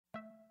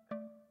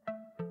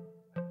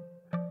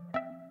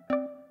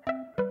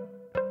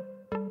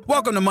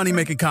Welcome to Money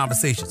Making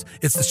Conversations.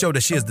 It's the show that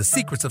shares the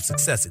secrets of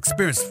success,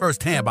 experienced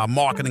firsthand by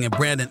marketing and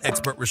branding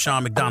expert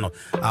Rashawn McDonald.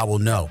 I will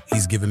know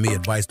he's given me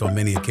advice on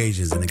many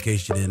occasions, and in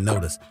case you didn't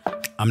notice,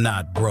 I'm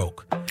not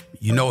broke.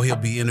 You know he'll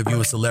be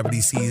interviewing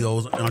celebrity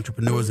CEOs,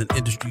 entrepreneurs, and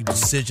industry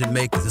decision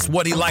makers. It's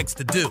what he likes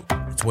to do.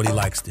 It's what he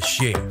likes to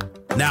share.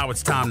 Now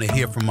it's time to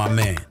hear from my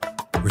man,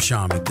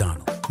 Rashawn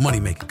McDonald. Money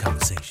Making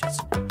Conversations.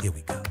 Here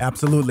we go.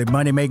 Absolutely.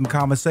 Money Making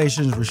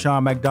Conversations,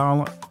 Rashawn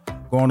McDonald,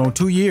 going on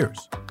 2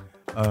 years.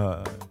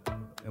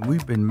 And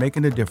we've been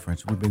making a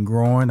difference. We've been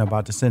growing,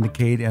 about to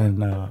syndicate in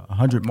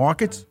 100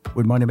 markets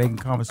with Money Making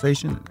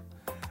Conversations.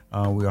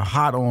 We are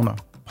hot on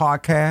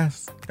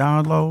podcasts,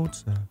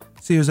 downloads,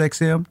 Sirius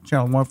XM,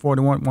 channel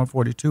 141,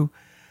 142.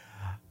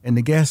 And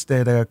the guests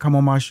that come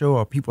on my show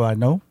are people I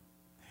know,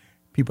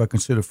 people I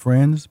consider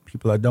friends,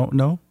 people I don't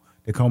know.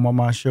 They come on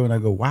my show and I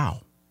go,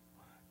 wow,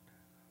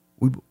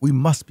 we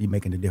must be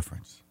making a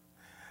difference.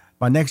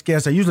 My next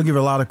guest, I usually give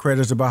a lot of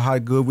credits about how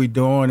good we're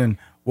doing and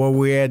where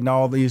we're at and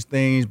all these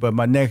things, but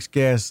my next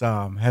guest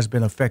has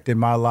been affecting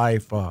my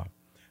life for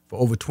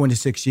over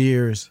 26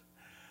 years.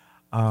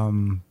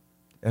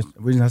 That's the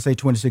reason I say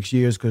 26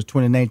 years, because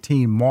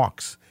 2019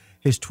 marks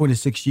his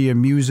 26-year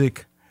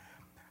music.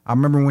 I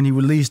remember when he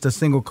released a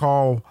single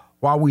called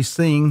While We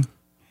Sing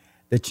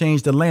that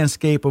changed the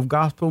landscape of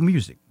gospel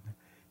music.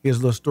 Here's a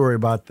little story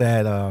about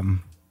that.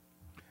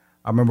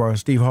 I remember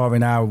Steve Harvey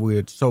and I, we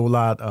had sold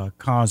out a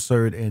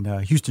concert in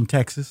Houston,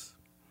 Texas.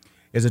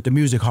 It was at the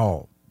Music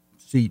Hall,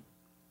 seat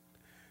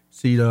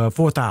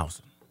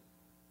 4,000.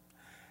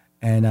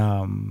 And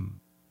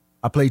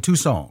I played 2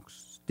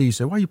 songs. Steve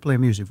said, why are you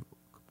playing music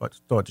to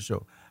start the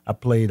show? I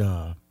played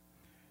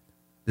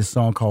this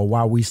song called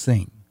While We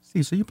Sing.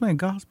 Steve said, you playing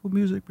gospel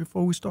music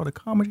before we start a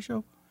comedy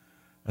show?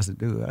 I said,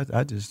 dude,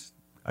 I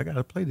got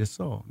to play this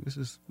song. This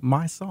is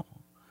my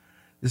song.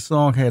 This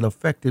song had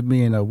affected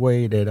me in a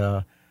way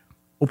that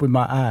opened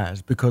my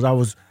eyes, because I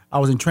was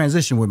in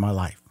transition with my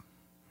life.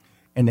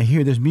 And to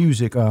hear this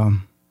music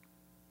from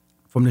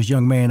this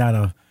young man out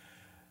of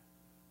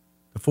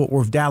the Fort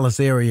Worth, Dallas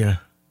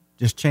area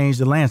just changed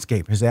the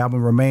landscape. His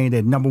album remained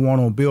at #1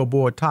 on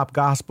Billboard Top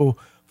Gospel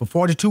for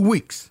 42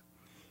 weeks.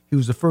 He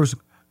was the first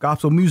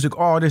gospel music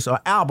artist or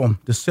album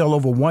to sell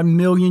over 1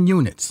 million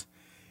units.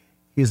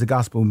 He is a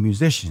gospel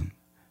musician,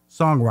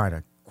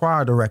 songwriter,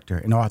 choir director,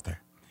 and author.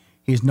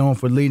 He is known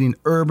for leading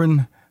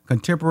urban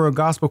contemporary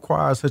gospel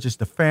choirs such as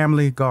The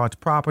Family, God's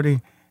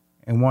Property,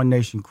 and One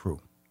Nation Crew,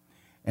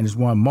 and has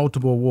won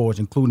multiple awards,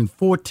 including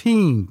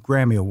 14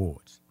 Grammy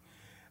Awards.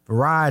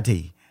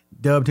 Variety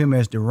dubbed him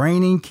as the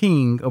reigning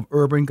king of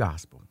urban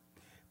gospel.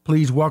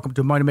 Please welcome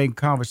to Money Making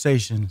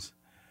Conversations,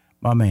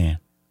 my man,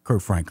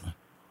 Kirk Franklin.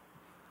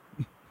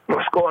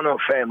 What's going on,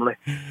 family?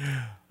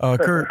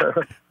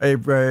 Kirk, hey,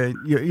 bro,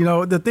 you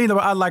know, the thing that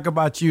I like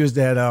about you is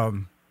that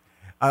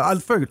I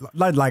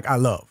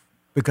love,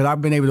 because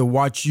I've been able to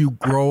watch you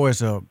grow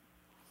as a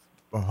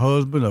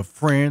husband, a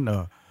friend,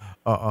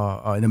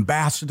 an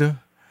ambassador,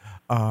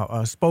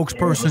 a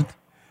spokesperson.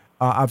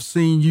 I've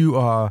seen you,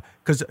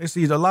 because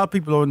see, a lot of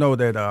people don't know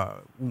that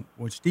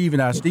when Steve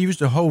used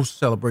to host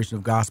Celebration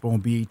of Gospel on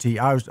BET.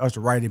 I was to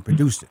write and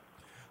produce it.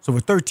 So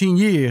for 13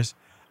 years,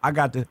 I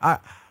got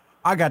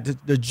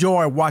the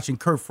joy of watching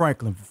Kirk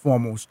Franklin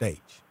perform on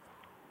stage.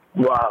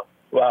 Wow.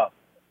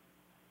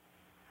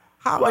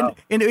 How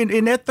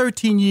in that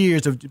 13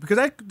 years because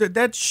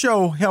that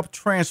show helped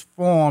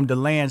transform the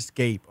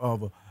landscape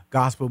of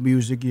gospel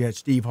music. You had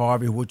Steve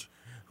Harvey, who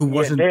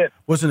wasn't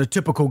a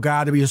typical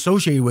guy to be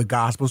associated with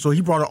gospel, so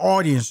he brought an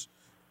audience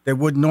that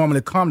wouldn't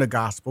normally come to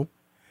gospel.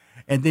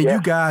 And then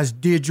you guys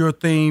did your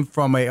thing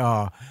from it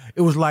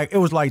was like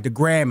the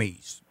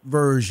Grammys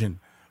version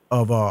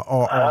of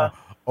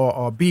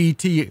or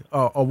BET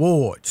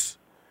awards.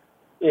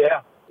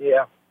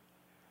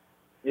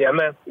 Yeah,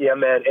 man.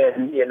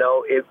 And, you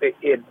know,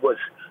 it was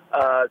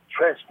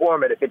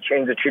transformative. It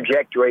changed the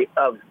trajectory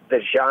of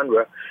the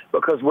genre,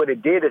 because what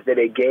it did is that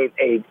it gave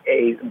a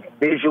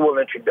visual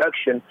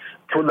introduction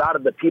to a lot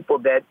of the people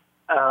that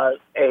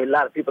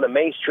the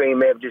mainstream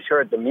may have just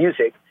heard the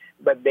music,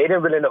 but they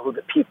didn't really know who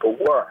the people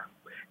were.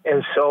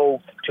 And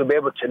so to be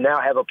able to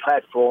now have a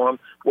platform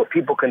where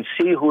people can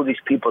see who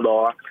these people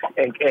are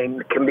and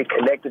can be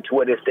connected to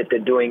what it is that they're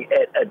doing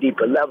at a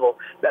deeper level,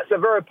 that's a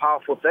very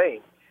powerful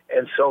thing.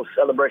 And so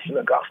Celebration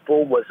of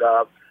Gospel was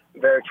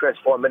very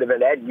transformative in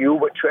that. You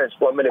were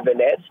transformative in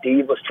that.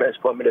 Steve was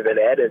transformative in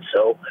that. And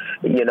so,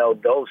 you know,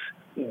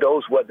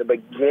 those were the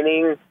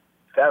beginning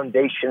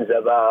foundations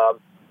of a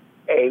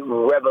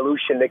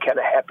revolution that kind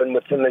of happened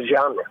within the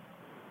genre.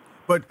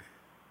 But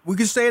we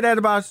can say that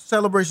about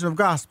Celebration of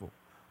Gospel.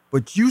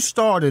 But you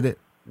started it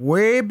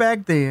way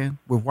back then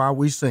with While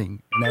We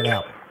Sing in that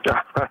album.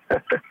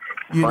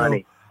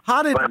 Funny.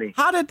 How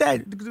did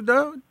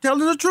that?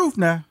 Tell us the truth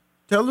now.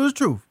 Tell us the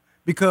truth.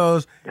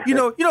 Because you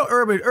know,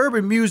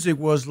 urban music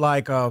was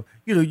like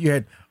you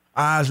had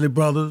Isley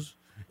Brothers,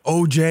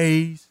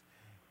 OJs,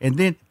 and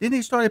then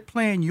they started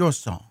playing your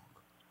song.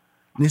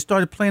 And they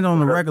started playing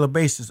on a regular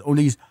basis on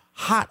these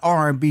hot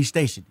R&B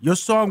stations. Your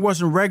song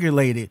wasn't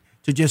regulated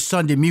to just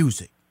Sunday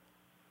music.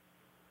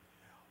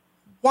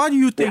 Why do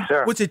you think? Yes,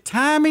 sir. Was it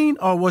timing,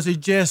 or was it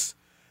just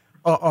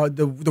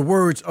the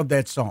words of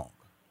that song?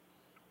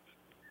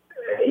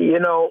 You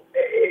know,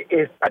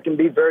 if I can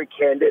be very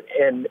candid,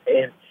 and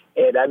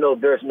I know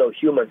there's no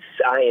human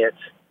science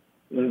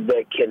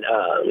that can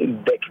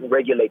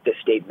regulate this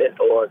statement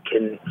or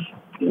can,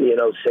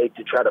 say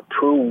to try to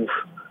prove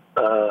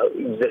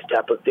this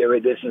type of theory.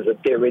 This is a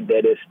theory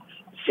that is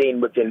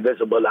seen with the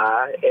invisible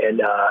eye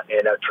and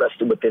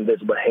trusted with the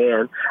invisible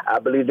hand. I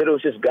believe that it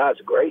was just God's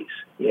grace,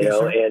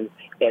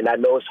 and I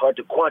know it's hard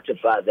to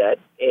quantify that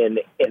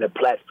in a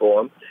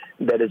platform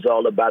that is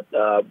all about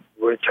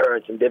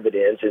returns and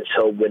dividends. And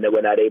so when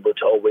we're not able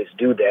to always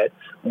do that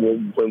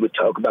when we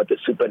talk about the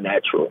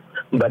supernatural,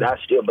 but I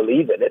still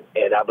believe in it,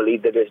 and I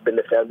believe that it's been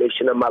the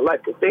foundation of my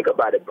life. Because think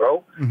about it,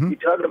 bro. You're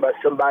talking about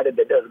somebody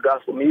that does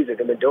gospel music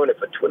and been doing it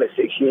for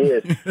 26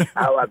 years,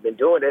 how I've been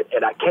doing it,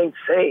 and I can't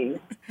sing.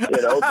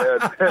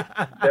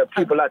 There are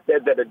people out there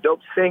that are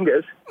dope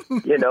singers,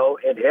 and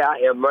here I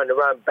am running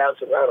around,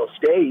 bouncing around on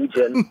stage,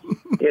 and,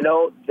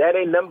 that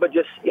ain't nothing but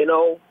just,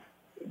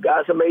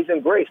 God's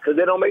amazing grace, because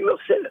it don't make no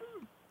sense.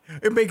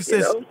 It makes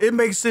sense. It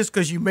makes sense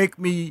because you make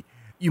me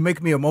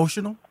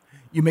emotional.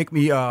 You make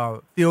me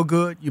feel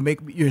good. You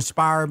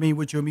inspire me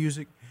with your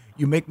music.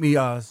 You make me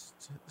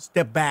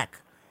step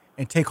back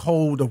and take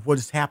hold of what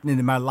is happening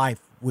in my life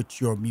with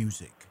your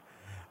music.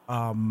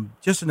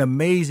 Just an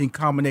amazing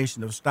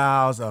combination of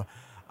styles.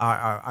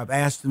 I've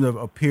asked them to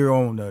appear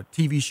on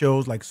TV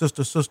shows like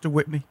Sister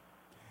with me.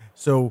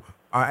 So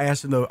I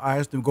asked them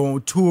to go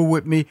on tour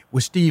with me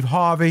with Steve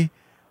Harvey,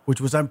 which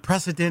was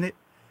unprecedented,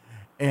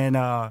 and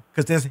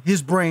because that's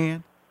his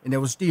brand, and there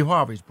was Steve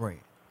Harvey's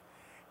brand.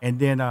 And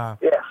then I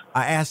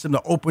asked him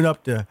to open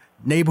up the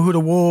Neighborhood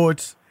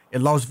Awards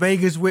in Las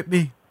Vegas with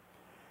me,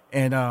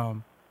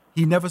 and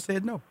he never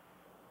said no.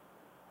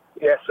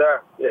 Yes,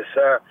 sir. Yes,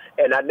 sir.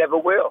 And I never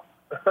will.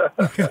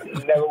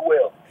 Never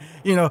will.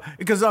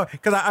 Because I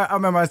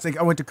remember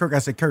I went to Kirk. I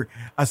said, Kirk,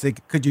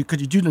 could you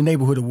do the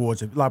Neighborhood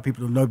Awards? A lot of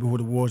people know the Neighborhood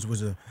Awards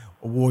was a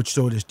award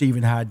show that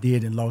Stephen High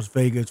did in Las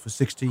Vegas for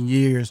 16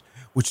 years,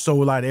 which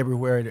sold out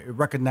everywhere. It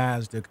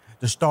recognized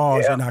the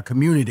stars in our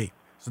community.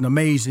 It's an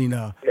amazing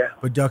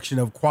production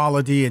of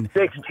quality and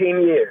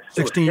 16 years.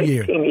 16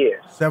 years.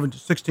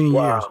 16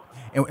 wow.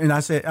 years. And I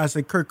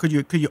said, Kirk, could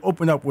you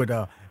open up with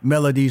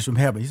Melodies from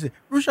Heaven? He said,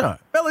 Rushion,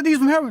 Melodies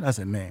from Heaven? I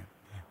said, man,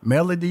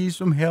 Melodies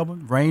from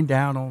Heaven, rain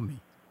down on me.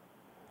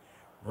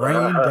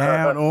 Rain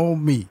down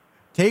on me.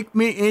 Take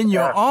me in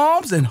your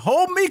arms and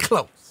hold me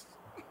close.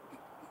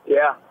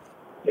 Yeah.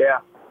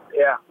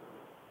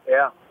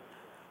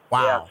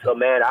 Wow. Yeah. So,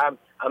 man,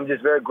 I'm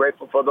just very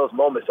grateful for those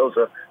moments. Those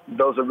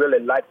are really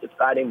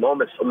life-defining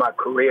moments for my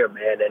career,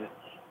 man. And,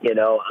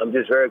 I'm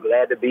just very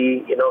glad to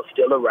be,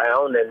 still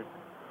around and,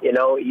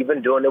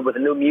 even doing it with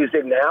new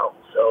music now.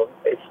 So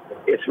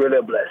it's really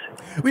a blessing.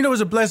 We know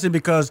it's a blessing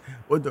because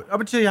I'm going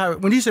to tell you how,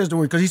 when he says the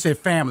word, because he said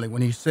family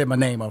when he said my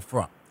name up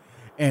front.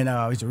 And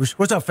he said,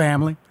 what's up,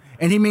 family?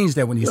 And he means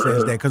that when he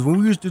says that. Because when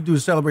we used to do the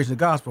celebration of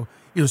the gospel,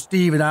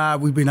 Steve and I,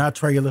 we'd be in our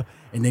trailer,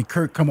 and then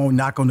Kirk come on,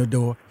 knock on the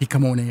door. He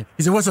come on in.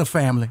 He said, what's up,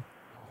 family?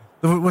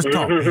 Let's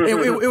talk.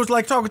 It was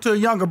like talking to a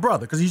younger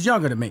brother because he's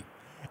younger than me.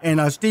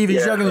 And Steve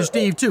is younger than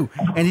Steve, too.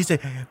 And he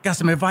said, got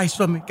some advice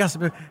for me?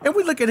 And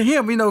we look at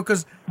him,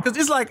 because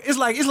it's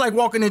like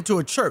walking into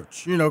a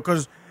church,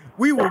 because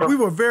we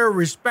were very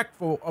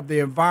respectful of the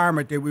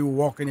environment that we were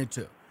walking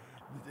into.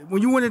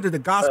 When you went into the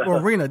gospel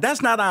arena,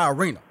 that's not our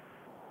arena.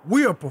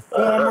 We are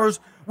performers,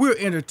 we're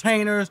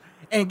entertainers,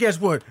 and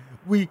guess what?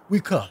 We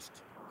cussed.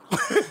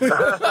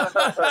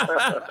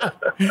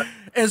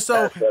 and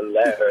so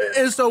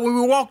when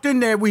we walked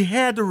in there, we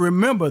had to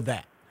remember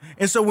that.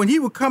 And so when he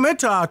would come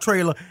into our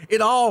trailer,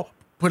 it all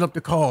put up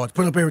the cards,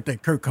 put up everything.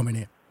 Kirk coming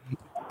in.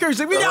 Kirk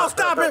said, will y'all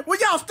stop it? Will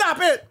y'all stop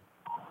it?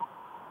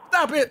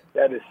 Stop it.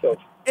 That is so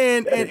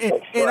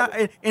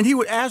and he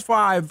would ask for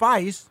our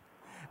advice.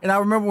 And I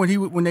remember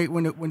when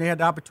they had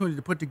the opportunity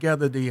to put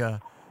together the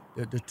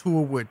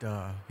tour with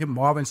him,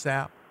 Marvin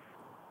Sapp,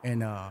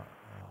 and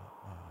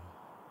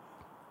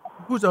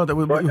who's the other?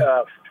 With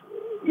Donna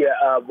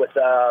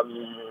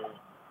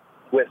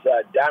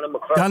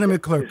McClurkin. Donna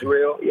McClurkin.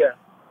 Israel, yeah.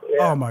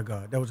 Oh my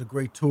God, that was a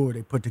great tour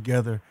they put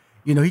together.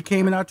 He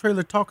came in our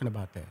trailer talking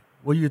about that.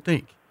 What do you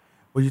think?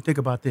 What do you think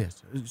about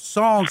this?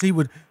 Songs that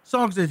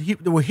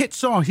were hit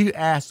songs. He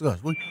asked us,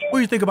 "What do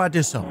you think about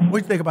this song? What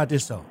do you think about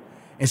this song?"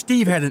 And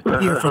Steve had an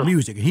ear for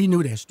music, and he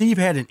knew that. Steve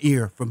had an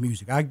ear for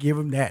music. I give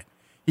him that.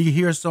 He could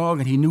hear a song,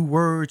 and he knew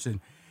words,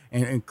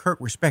 and Kirk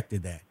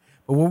respected that.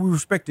 But what we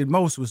respected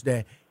most was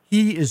that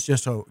he is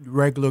just a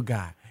regular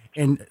guy.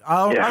 And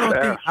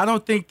I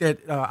don't think that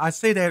I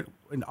say that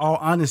in all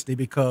honesty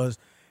because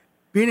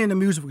being in the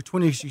music for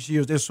 26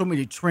 years, there's so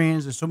many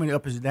trends, there's so many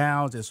ups and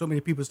downs, there's so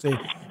many people say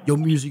your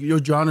music, your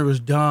genre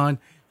is done,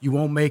 you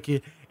won't make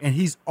it. And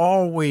he's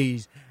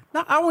always,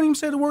 I won't even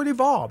say the word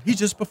evolved. He's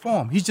just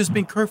performed. He's just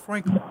been Kirk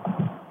Franklin.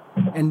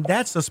 And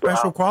that's a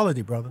special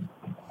quality, brother.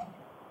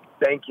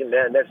 Thank you,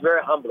 man. That's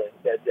very humbling.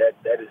 That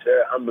is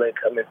very humbling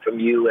coming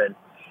from you.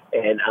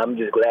 And I'm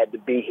just glad to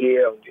be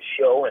here on the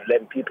show and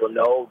letting people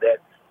know that,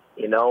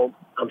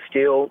 I'm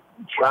still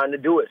trying to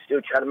do it,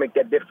 still trying to make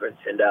that difference.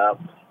 And,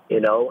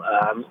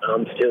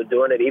 I'm still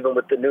doing it even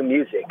with the new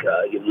music,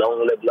 your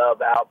Long Live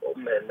Love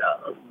album and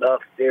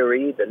Love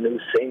Theory, the new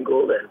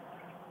single. And,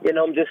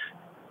 I'm just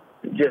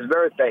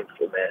very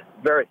thankful, man.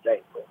 Very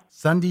thankful.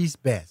 Sunday's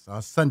Best,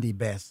 or Sunday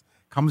Best,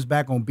 comes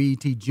back on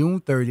BET June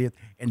 30th,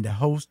 and the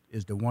host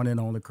is the one and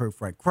only Kirk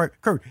Frank.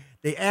 Kirk,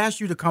 they asked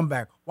you to come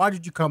back. Why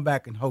did you come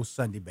back and host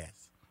Sunday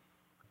Best?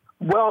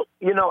 Well,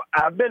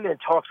 I've been in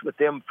talks with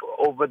them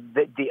for over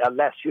the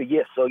last few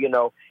years. So,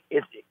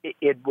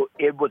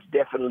 it was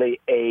definitely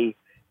a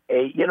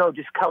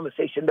just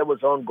conversation that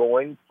was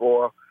ongoing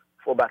for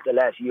about the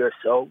last year or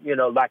so.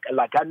 Like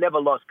I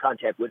never lost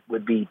contact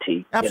with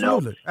BET.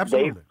 Absolutely,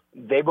 absolutely.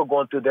 They were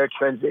going through their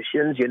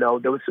transitions.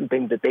 There were some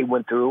things that they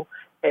went through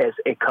as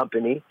a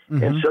company.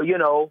 Mm-hmm. And so,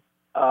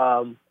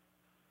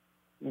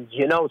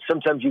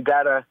 sometimes you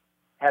gotta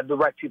have the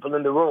right people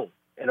in the room.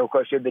 And of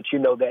course, that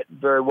that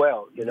very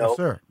well. Yes,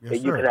 sir. Yes, that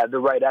you can have the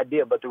right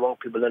idea, but the wrong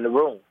people in the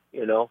room.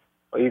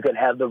 Or you can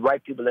have the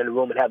right people in the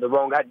room and have the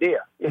wrong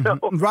idea. Right. So,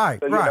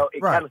 right. It right.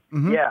 Kind of,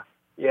 mm-hmm.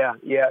 Yeah.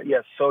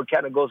 So it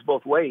kind of goes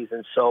both ways.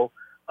 And so,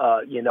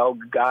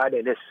 God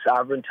and His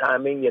sovereign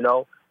timing,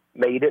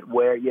 made it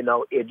where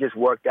it just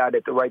worked out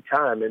at the right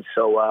time. And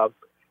so,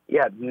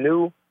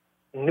 new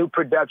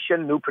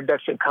production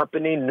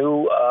company,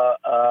 new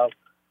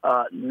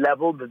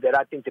level that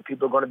I think that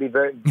people are going to be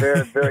very,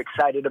 very, very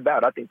excited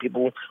about. I think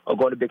people are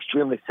going to be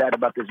extremely excited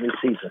about this new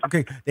season.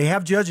 Okay, they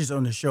have judges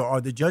on the show. Are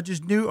the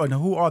judges new, or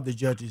who are the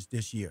judges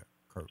this year,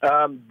 Kirk?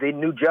 The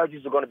new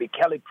judges are going to be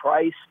Kelly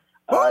Price,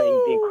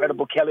 the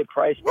incrediable Kelly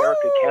Price,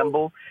 Erica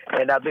Campbell,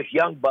 and this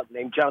young buck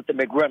named Jonathan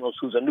McReynolds,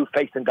 who's a new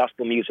face in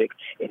gospel music,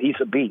 and he's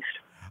a beast.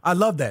 I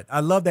love that.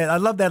 I love that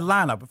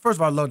lineup. But first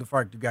of all, I love the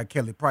fact you got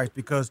Kelly Price,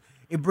 because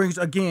it brings,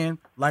 again,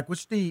 like with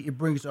Steve, it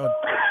brings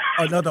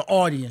another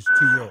audience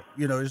to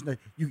you're not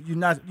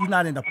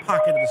in the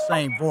pocket of the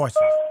same voices.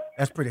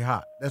 That's pretty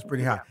hot.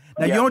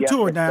 Now you're on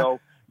tour now. So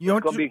you're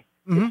on tour.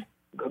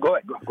 Go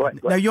ahead.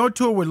 Now you're on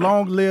tour with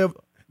Long Live.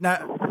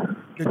 Now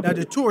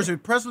the tour is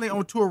presently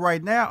on tour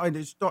right now, and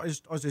it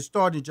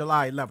started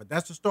July 11th.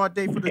 That's the start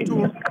date for the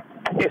tour.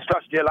 It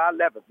starts July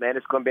 11th, man.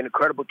 It's going to be an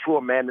incredible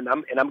tour, man. And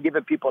I'm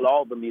giving people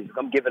all the music.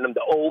 I'm giving them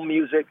the old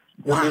music,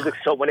 music.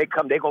 So when they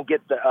come, they're going to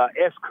get the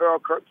S Curl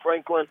Kirk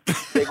Franklin.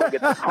 They're going to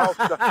get the cross.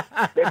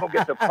 They're going to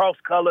get the cross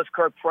colors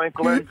Kirk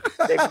Franklin.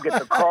 They're going to get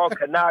the Carl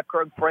Kanai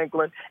Kirk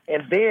Franklin,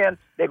 and then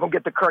they're going to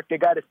get the Kirk that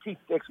got his teeth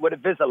fixed with a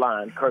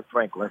Invisalign Kirk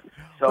Franklin.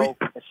 So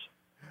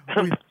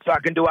I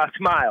can do our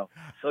smile.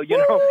 So it's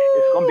going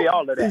to be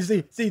all of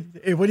that. See,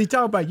 what he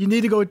talking about? You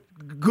need to go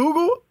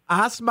Google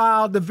I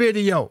Smile the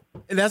video,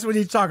 and that's what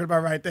he's talking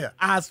about right there.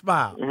 I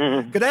Smile,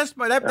 because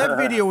that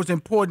video was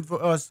important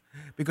for us,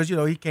 because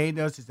he came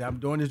to us and said, "I'm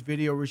doing this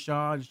video,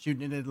 Rashawn,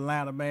 shooting in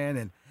Atlanta,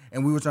 man,"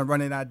 and we were trying to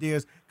run in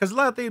ideas, because a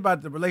lot of things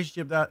about the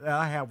relationship that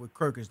I have with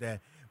Kirk is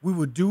that we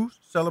would do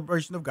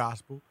celebration of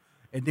gospel,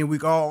 and then we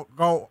all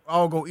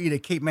go eat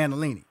at Cape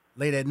Manalini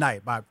late at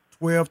night by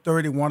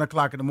 12:30, 1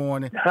 o'clock in the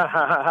morning.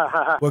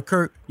 Well,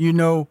 Kirk,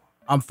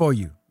 I'm for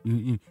you.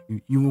 You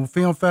will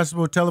film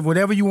festival, tell them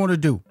whatever you want to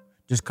do.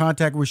 Just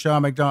contact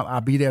Rashawn McDonald.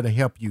 I'll be there to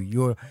help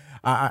you.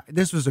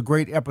 This was a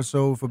great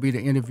episode for me to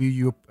interview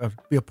you,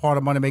 be a part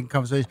of Money Making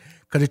Conversation,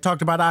 because it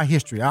talked about our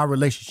history, our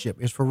relationship.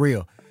 It's for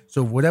real.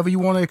 So whatever you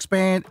want to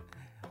expand,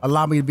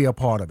 allow me to be a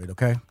part of it,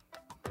 okay?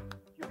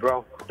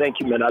 Bro, thank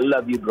you, man. I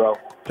love you, bro.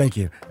 Thank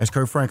you. That's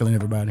Kirk Franklin,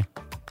 everybody.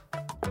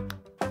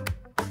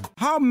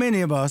 How many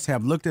of us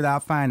have looked at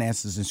our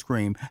finances and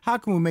screamed, how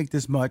can we make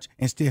this much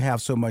and still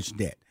have so much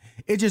debt?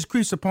 It just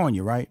creeps upon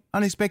you, right?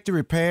 Unexpected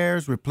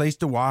repairs, replace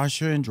the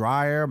washer and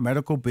dryer,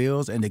 medical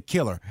bills, and the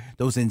killer,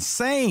 those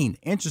insane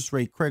interest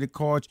rate credit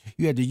cards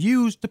you had to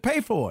use to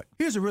pay for it.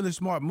 Here's a really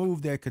smart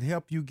move that could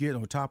help you get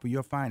on top of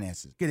your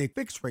finances. Get a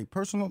fixed rate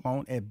personal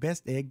loan at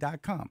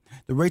bestegg.com.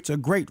 The rates are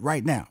great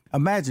right now.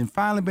 Imagine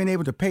finally being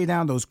able to pay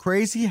down those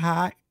crazy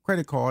high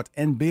credit cards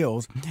and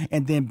bills,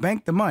 and then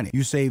bank the money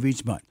you save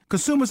each month.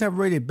 Consumers have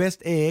rated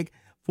Best Egg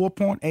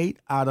 4.8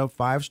 out of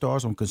 5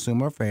 stars on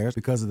Consumer Affairs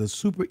because of the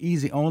super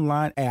easy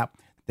online app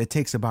that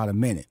takes about a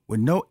minute with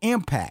no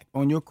impact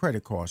on your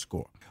credit card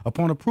score.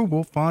 Upon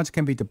approval, funds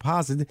can be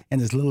deposited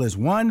in as little as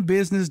 1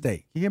 business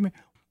day. You hear me?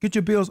 Get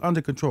your bills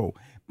under control.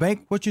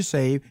 Bank what you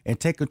save and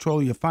take control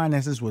of your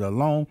finances with a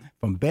loan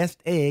from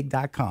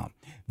bestegg.com.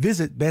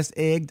 Visit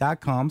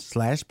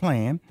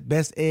bestegg.com/plan,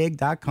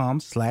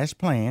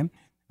 bestegg.com/plan.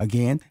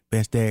 Again,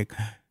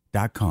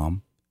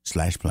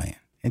 bestegg.com/plan,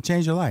 and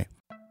change your life.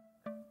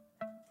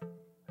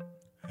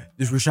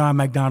 This is Rashawn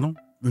McDonald.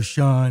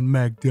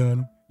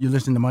 You're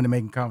listening to Money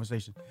Making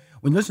Conversation.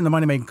 When you listen to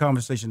Money Making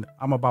Conversation,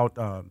 I'm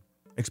about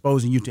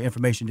exposing you to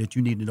information that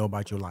you need to know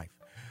about your life.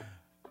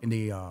 And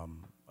a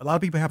lot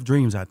of people have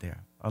dreams out there.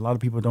 A lot of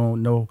people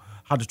don't know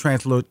how to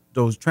translate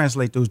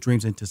those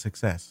dreams into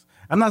success.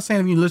 I'm not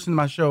saying if you listen to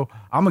my show,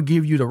 I'm going to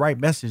give you the right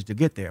message to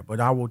get there, but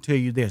I will tell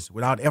you this,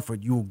 without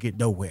effort, you will get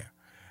nowhere.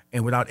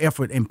 And without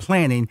effort and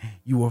planning,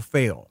 you will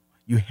fail.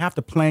 You have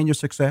to plan your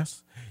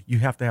success. You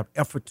have to have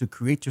effort to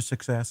create your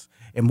success.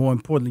 And more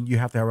importantly, you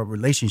have to have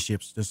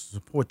relationships to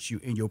support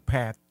you in your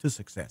path to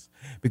success.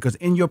 Because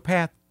in your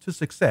path to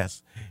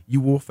success,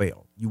 you will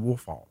fail. You will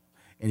fall.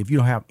 And if you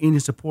don't have any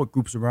support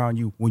groups around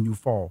you when you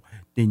fall,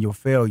 then your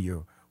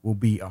failure will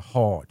be a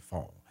hard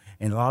fall.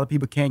 And a lot of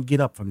people can't get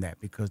up from that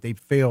because they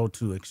failed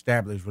to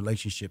establish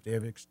relationships.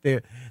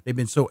 They've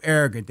been so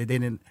arrogant that they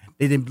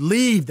didn't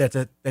believe that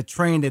that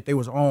train that they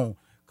was on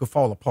could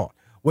fall apart.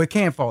 Well, it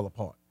can fall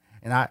apart.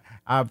 And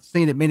I've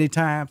seen it many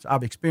times.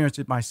 I've experienced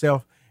it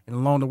myself. And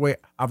along the way,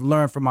 I've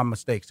learned from my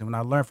mistakes. And when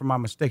I learn from my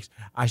mistakes,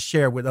 I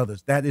share with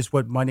others. That is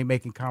what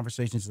money-making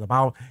conversations is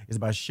about. It's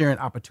about sharing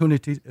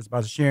opportunities. It's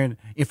about sharing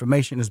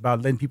information. It's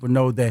about letting people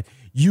know that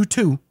you,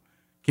 too,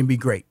 can be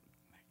great.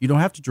 You don't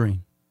have to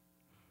dream.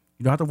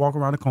 You don't have to walk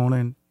around the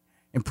corner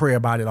and pray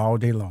about it all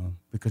day long.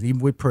 Because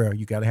even with prayer,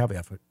 you got to have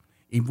effort.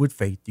 Even with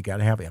faith, you got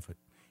to have effort.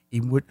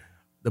 Even with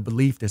the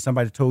belief that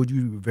somebody told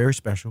you were very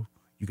special,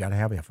 you got to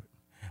have effort.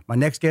 My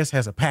next guest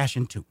has a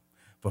passion, too,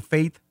 for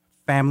faith,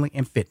 family,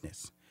 and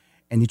fitness.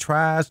 And he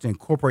tries to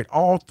incorporate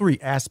all three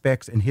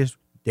aspects in his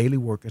daily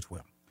work as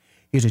well.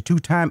 He's a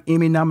two-time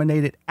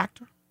Emmy-nominated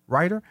actor,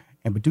 writer,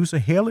 and producer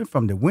hailing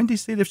from the windy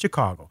city of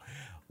Chicago,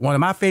 one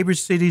of my favorite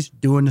cities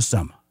during the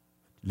summer.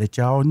 Let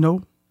y'all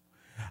know,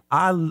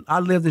 I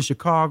lived in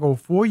Chicago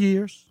 4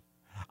 years.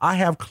 I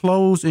have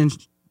clothes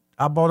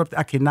I bought up there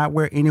I cannot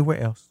wear anywhere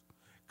else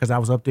because I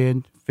was up there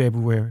in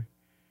February,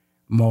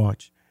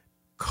 March,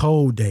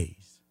 cold days.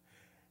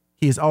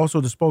 He is also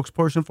the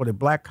spokesperson for the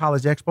Black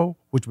College Expo,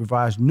 which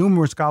provides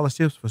numerous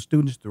scholarships for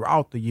students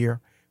throughout the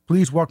year.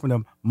 Please welcome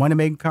to Money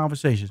Making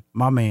Conversations,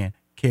 my man,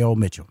 Kel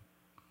Mitchell.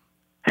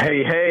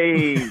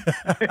 Hey.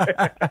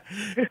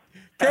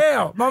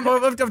 Kel, I'm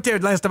telling you,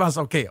 last time I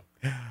saw Kel,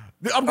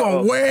 I'm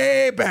going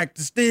way back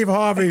to Steve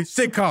Harvey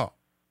sitcom.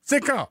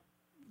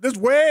 This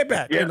way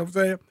back, yeah. You know what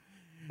I'm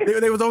saying?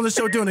 They was on the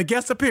show doing a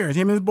guest appearance.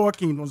 Him and his boy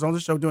Keenan was on the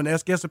show doing a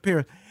guest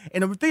appearance.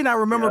 And the thing I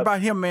remember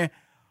about him, man,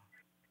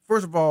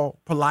 first of all,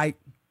 polite.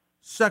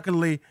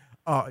 Secondly,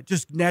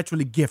 just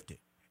naturally gifted.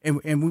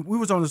 And we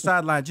was on the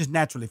sideline just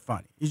naturally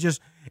funny.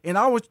 And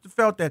I always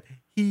felt that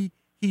he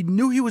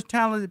knew he was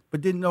talented,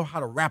 but didn't know how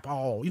to wrap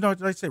all. You know,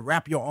 they say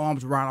wrap your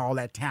arms around all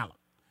that talent.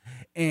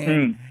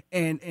 And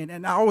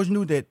I always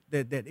knew that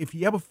if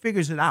he ever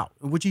figures it out,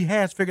 which he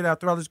has figured out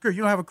throughout his career,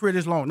 you don't have a career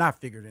this long not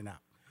figuring it out.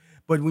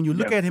 But when you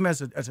look at him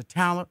as a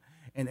talent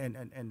and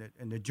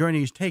the journey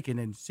he's taken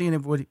and seeing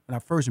him when I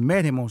first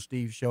met him on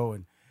Steve's show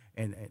and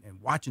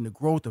watching the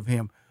growth of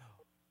him,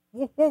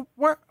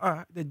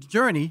 the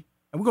journey,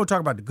 and we're going to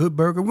talk about the Good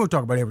Burger. We're going to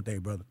talk about everything,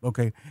 brother,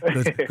 okay?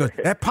 Because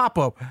that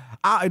pop-up,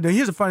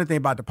 here's the funny thing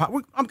about the pop.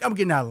 I'm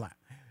getting out of line.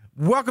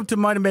 Welcome to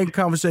Money Making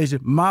Conversation,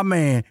 my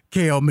man,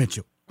 Kel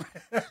Mitchell.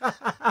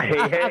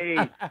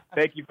 Hey,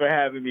 thank you for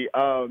having me.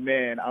 Oh,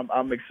 man,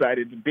 I'm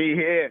excited to be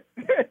here.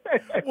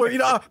 Well, you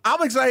know,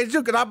 I'm excited,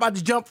 too, because I'm about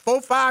to jump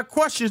 4-5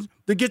 questions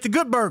to get the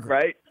Good Burger.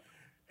 Right.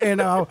 And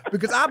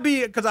because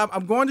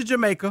I'm going to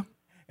Jamaica,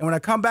 and when I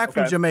come back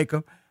from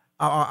Jamaica,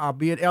 I'll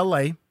be in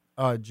L.A.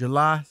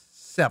 July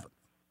 7th.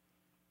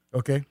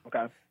 Okay?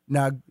 Okay.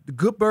 Now, the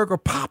Good Burger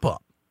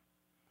pop-up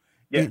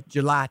is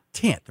July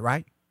 10th,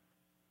 right?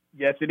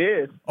 Yes, it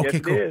is. Okay,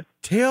 yes, cool. It is.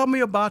 Tell me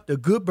about the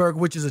Good Burger,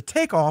 which is a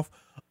takeoff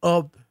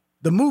of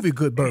the movie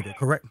Good Burger,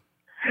 correct?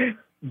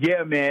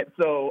 Yeah, man.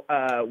 So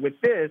with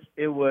this,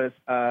 it was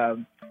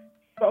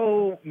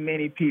so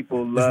many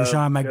people love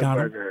Good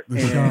Burger.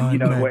 And, you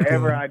know,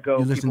 wherever I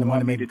go, people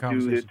want me to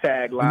do the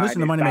tagline.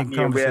 Listen to Money Making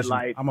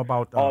Conversations. I'm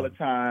about all the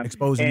time.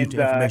 Exposing you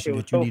to information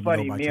that you need to know about.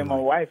 It was so funny. Me and my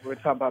wife were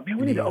talking about, man,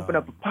 we need to open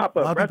up a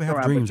pop-up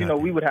restaurant. But, you know,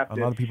 we would have to,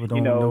 a lot of people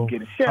don't know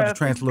get a chef, how to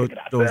translate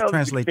those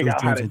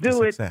dreams into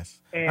success.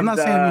 I'm not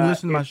saying you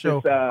listen to my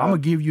show. I'm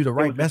going to give you the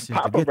right message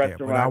to get there.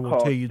 But I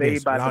will tell you this,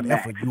 without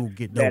effort, you will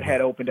get nowhere. That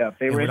had opened up.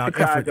 They were in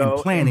Chicago,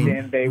 and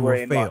then they were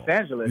in Los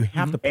Angeles. You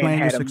have to plan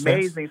your success.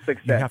 Amazing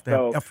success. You have to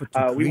have effort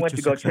to we went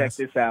to go check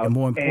this out. And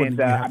more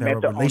importantly, you have to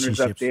have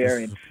relationships there,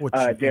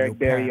 and Derek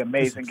Berry,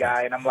 amazing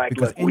guy. And I'm like,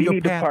 look, we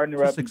need to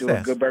partner up and do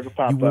a Good Burger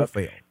pop-up.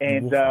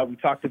 And we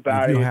talked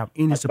about it. Have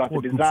any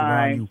support groups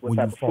around you what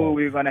type of food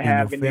we were going to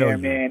have in there,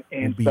 man.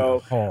 And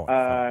so,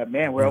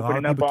 man, we're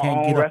opening up our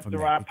own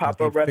restaurant,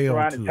 pop-up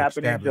restaurant. It's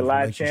happening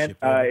July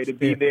 10th. It'll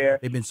be there.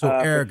 They've been so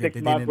arrogant.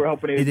 6 months. We're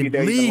hoping it'll be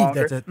there even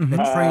longer. That the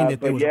train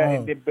that they was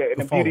on.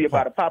 The beauty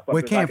about a pop-up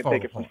is I can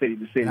take it from city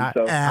to city.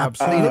 I've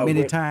seen it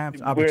many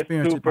times. I've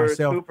experienced it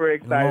myself. Super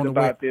excited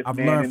about this, I've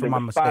learned from my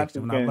mistakes.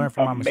 When I learn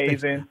from my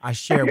mistakes, I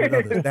share with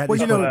others. That is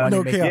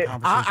Kel,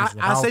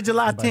 I say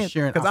July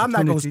 10th because I'm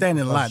not going to stand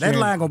in line. That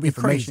line going to be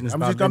crazy. I'm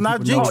not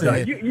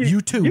jinxing it.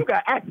 You too. You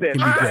got access.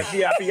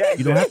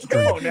 You don't have to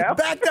drink.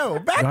 Back door,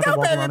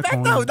 baby.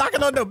 Back door.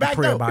 Knocking on the back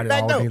door.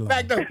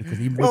 Back door.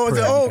 Oh, it's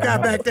an old guy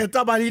back there.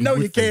 Talking about he know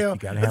you, Kel. Is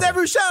that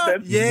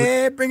Rushawn?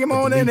 Yeah, bring him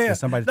on in there.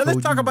 Now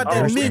let's talk about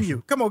that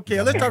menu. Come on,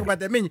 Kel. Let's talk about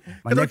that menu.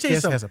 Because I'll tell you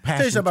something.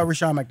 Tell you something about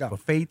Rushawn McDonald.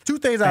 Two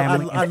things.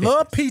 I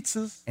love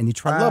pizzas. And he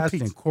tries to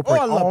incorporate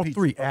all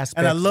three aspects.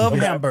 And I love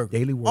hamburgers.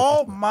 Daily work.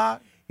 Oh my!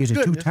 He's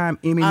a two-time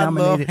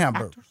Emmy-nominated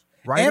actor,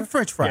 writer. And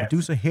French fries.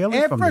 Producer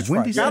hailing from French the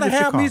Windy fries. City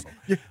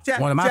of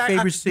Chicago. One of my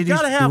favorite cities You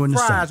gotta have doing the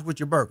fries summer. with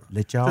your burger.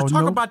 Let y'all so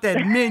talk know. about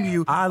that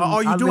menu.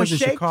 Are you I doing lived in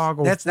shakes?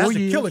 Chicago That's a 4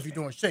 years. killer if you're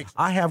doing shakes.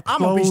 I have I'm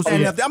gonna be clothes.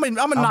 standing up there. I'm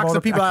gonna knock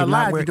some people out of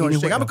line if you're doing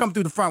shakes. I'm gonna come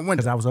through the front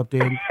window. Because I was up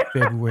there in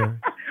February.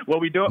 Well,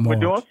 we're doing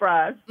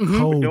fries.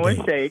 Cold We're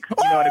doing day. shakes.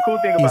 You know, and the cool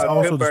thing He's about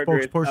also Good the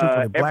Burgers, spokesperson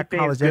for the Black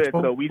College everything's Expo,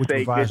 good, so we which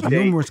say provides good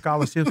numerous shakes,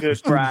 scholarships for good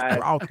students fries,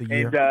 throughout the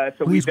year. and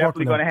so Please we're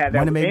definitely welcome going to have that.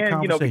 Money Making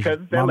And, you know, because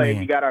Conversation. it's LA, My man,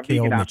 we got our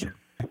K.O. vegan Mitchell. options.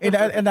 And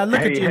I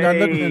look at you, and I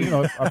look, Hey. you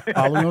know, I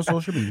follow you on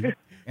social media,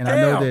 and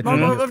I know that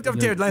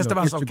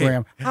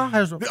Instagram. How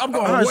has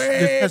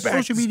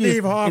social media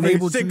Steve Harvey,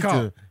 enabled you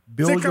to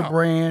build your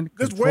brand,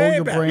 control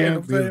your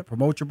brand,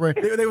 promote your brand?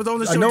 They was on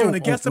the show doing a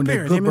guest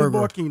appearance. Him and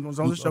Borkin was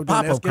on the show doing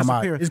a guest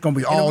appearance. It's going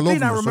to be all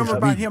over. I remember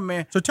about him,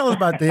 man. So tell us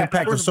about the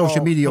impact of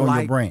social media on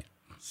your brand.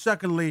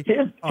 Secondly,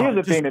 here's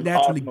the thing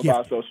that's awesome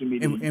about social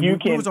media. And you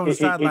can, on the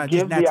sideline, it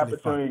gives the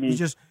opportunity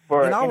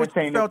for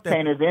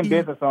entertainers and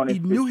business owners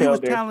to tell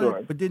their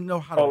story. But didn't know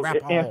how to wrap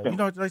all. You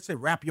know, they say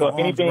wrap your arms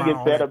around. So if anything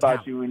is said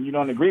about you and you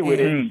don't agree with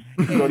it,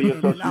 you can go to your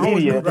social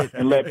media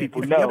and let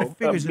people know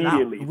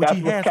immediately. That's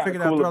what's kind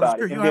of cool about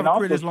it. And then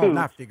also, too,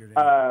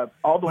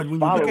 all those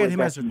followers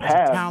that you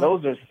have,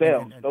 those are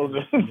sales. Those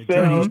are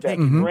sales, that's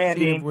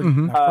branding.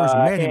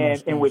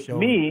 And with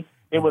me,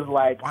 it was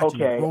like,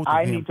 okay,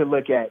 I need to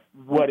look at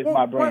what is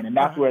my brand, and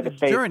that's where the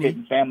Faith Fit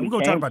and Family came from. We're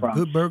going to talk about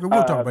Good Burger.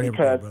 We'll talk about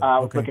because I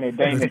was looking at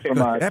Damon from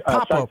that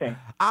pop-up.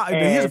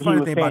 Here's the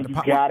funny thing about the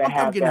pop-up. You got to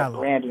have that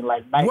branding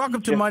like Nike.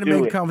 Welcome to Money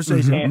Making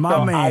Conversation.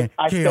 My man,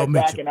 I K.O. stepped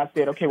back Mitchell. and I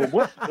said, okay, well,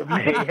 what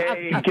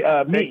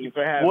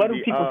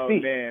do people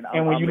see?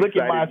 And when you look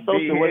at my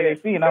social, what do they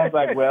see? And I was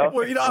like, well,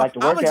 I like to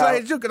work out. I'm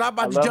excited too because I'm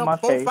about to jump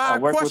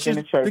 4-5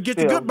 questions to get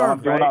to Good Burger.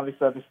 I'm doing all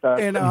this other stuff.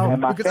 And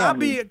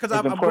because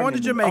I'm going to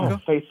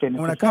Jamaica.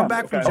 When I come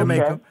back from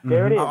Jamaica,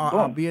 there it is.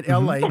 I'll be in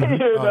L.A. And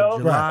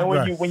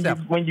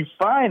when you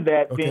find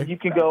that, then you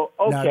can go,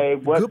 okay,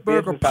 what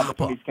business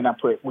opportunities can I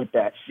put with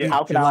that?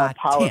 How can I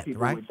empower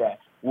people with that?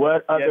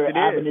 What other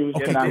avenues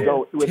can I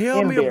go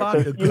within there?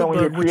 Because, you know, when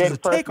you're a creative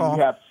person,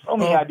 you have so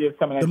many ideas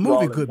coming at you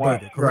all at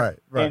once. Right.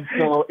 And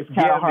so it's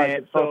kind of hard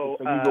to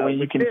focus. So you go and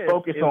you can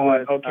focus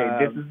on, okay,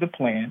 this is the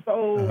plan,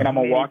 and I'm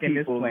going to walk in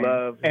this plan.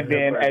 And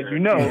then, as you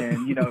know,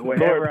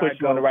 Lord puts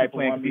you on the right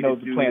plan because he knows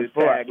the plan's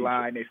for us.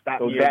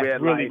 So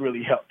that really,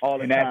 really helps.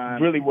 And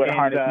that's really what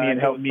harnessed me and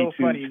helped me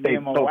to stay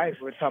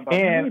focused.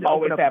 And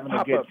always having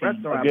a good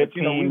team. A good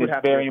team is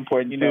very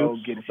important too.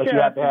 But you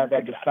have to have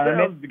that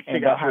discernment,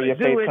 and that's where your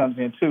faith comes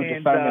in too.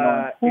 Discernment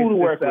on who to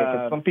work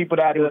with. Some people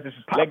that I had to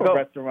let go.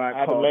 I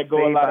had to let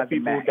go a lot of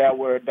people that I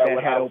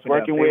was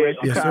working with,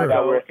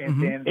 that were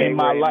in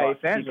my life,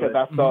 because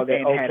I saw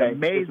that, okay,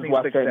 this is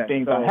why certain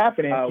things are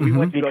happening,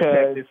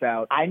 because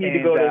I need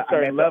to go to a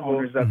certain level,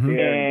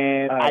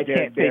 and I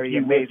can't take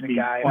you with me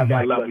on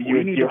that level.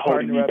 You're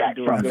holding me back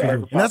from that.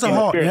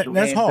 And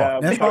that's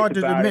hard. That's hard to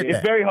admit that.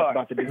 It's very hard.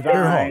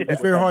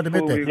 It's very hard to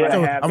admit that.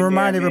 So I'm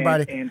remind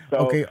everybody,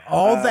 okay,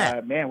 all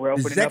that. Man, we're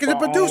opening executive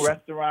up our producer,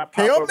 own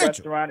K.O.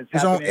 Mitchell,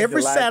 is on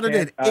every Saturday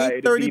at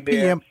 8:30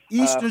 p.m.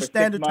 Eastern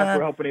Standard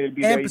Time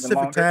and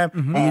Pacific Time.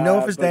 And you know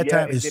if it's that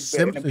time, it's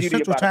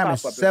Central Time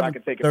is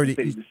 7:30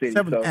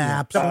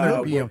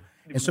 p.m.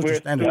 in Central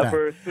Standard Time.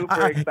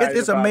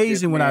 It's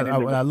amazing when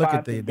I look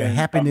at the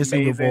happiness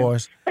in your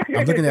voice.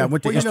 I'm looking at. I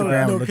went to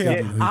Instagram and looked at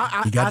it.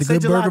 He got the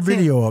Good Burger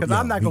video up.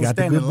 I'm not going to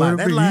to stand in line.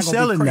 He's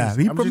selling now.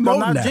 He's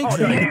promoting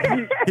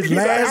that. His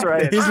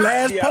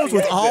last post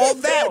was all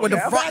that with the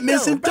front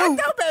missing too.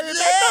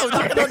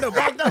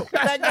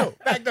 Back no.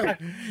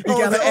 He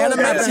got an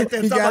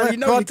animation. He got a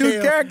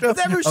cartoon character.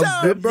 Every show.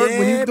 Good Burger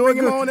when he's doing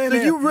good. So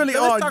you really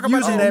are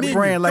using that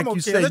brand, like you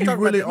said. You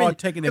really are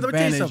taking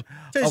advantage of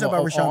an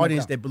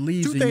audience that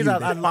believes in you,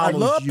 that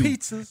follows you,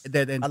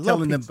 and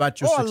telling them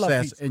about your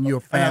success and your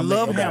family. I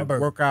love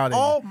hamburgers. Work out.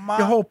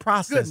 Your whole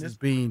process is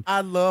being.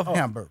 I love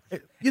hamburgers.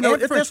 You know,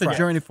 it's a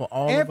journey for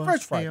all of us.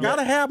 French fries.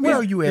 Gotta have. Where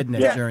are you at in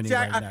that journey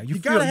right now? You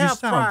gotta have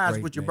fries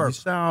with your burger.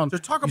 So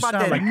talk about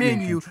that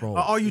menu.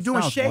 Are you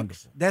doing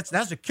shakes?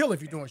 That's a killer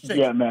if you're doing shakes.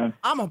 Yeah, man.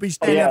 I'm gonna be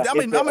standing up.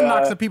 I'm gonna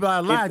knock some people out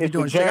of line if you're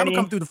doing shakes. I'm gonna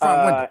come through the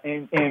front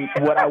window. And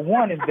what I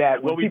want is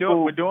that when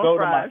people go to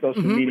my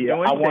social media,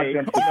 I want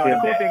them to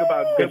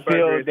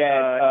feel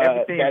that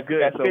everything's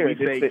good. So we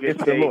say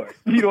it's the Lord.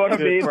 You know what I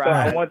mean? So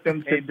I want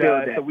them to feel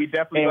that. So we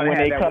definitely and when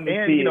they come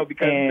and see it,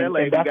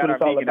 and that's what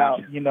it's all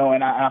about. You know,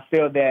 and I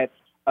feel that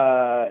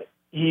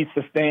he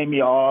sustained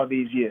me all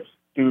these years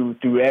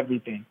through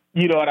everything.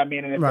 You know what I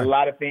mean? And it's a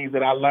lot of things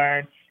that I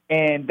learned.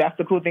 And that's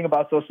the cool thing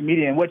about social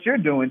media. And what you're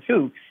doing,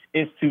 too,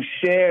 is to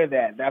share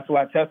that. That's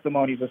why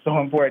testimonies are so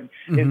important,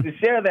 is to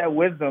share that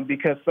wisdom,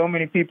 because so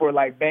many people are,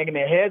 like, banging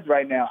their heads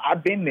right now.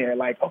 I've been there,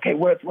 like, okay,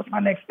 what's my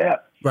next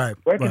step? Right.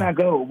 Where can I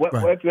go? What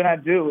can I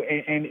do?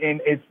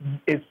 And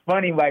it's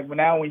funny, like,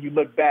 now when you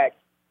look back,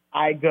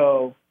 I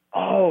go,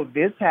 oh,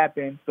 this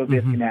happened, so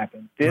this can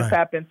happen. This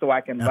happened, so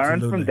I can learn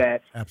from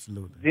that.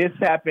 Absolutely. This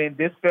happened,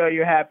 this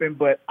failure happened,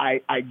 but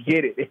I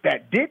get it. If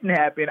that didn't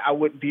happen, I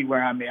wouldn't be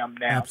where I am now.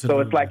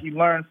 Absolutely. So it's like you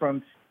learn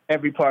from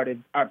every part of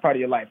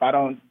your life. I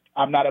don't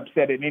I'm not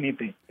upset at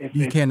anything.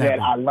 It's cannot that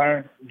be. I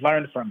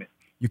learned from it.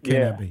 You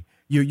cannot be.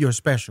 You're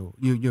special.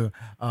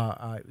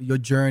 Your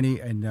journey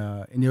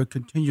and your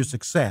continued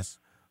success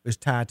is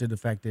tied to the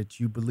fact that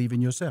you believe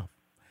in yourself,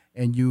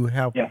 and you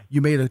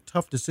made a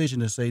tough decision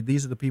to say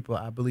these are the people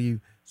I believe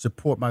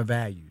support my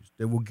values.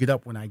 That will get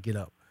up when I get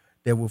up.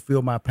 That will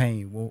feel my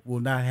pain.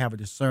 Will not have a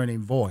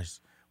discerning voice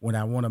when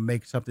I want to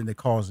make something that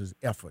causes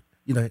effort.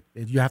 You know,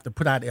 you have to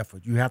put out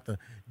effort. You have to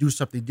do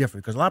something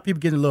different because a lot of people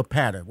get in a little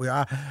pattern.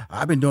 Well,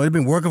 I've been doing. It's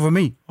been working for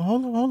me.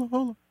 Hold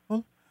on.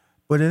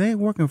 But it ain't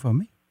working for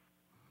me.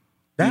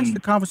 That's the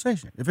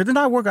conversation. If it's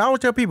not working, I always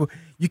tell people,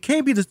 you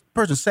can't be the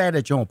person sad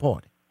at your own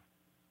party.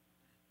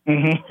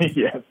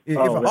 Yes. If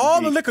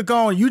all the liquor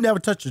gone, you never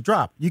touch a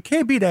drop. You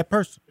can't be that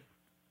person.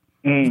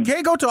 You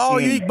can't go to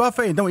all-you-eat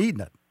buffet and don't eat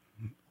nothing.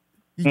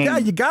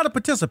 You got to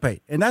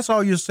participate. And that's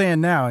all you're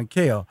saying now. And,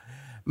 Kale,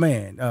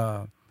 man,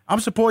 I'm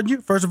supporting you.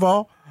 First of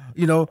all,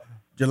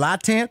 July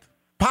 10th,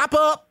 pop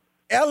up,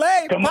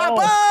 L.A., pop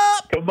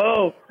up. Come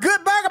on. Good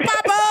Burger,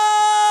 pop up.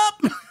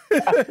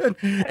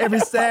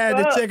 Every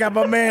Saturday, check out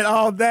my man,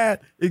 All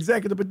That,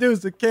 executive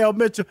producer, Kale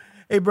Mitchell.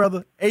 Hey,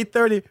 brother,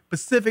 8:30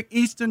 Pacific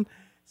Eastern,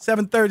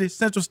 7:30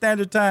 Central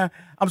Standard Time.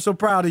 I'm so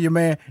proud of you,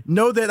 man.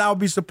 Know that I'll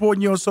be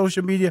supporting you on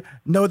social media.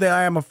 Know that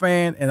I am a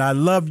fan, and I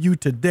love you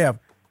to death.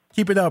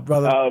 Keep it up,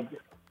 brother.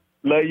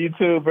 Love you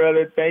too,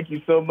 brother. Thank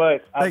you so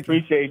much. I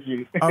appreciate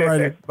you. All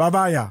right.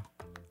 Bye-bye, y'all.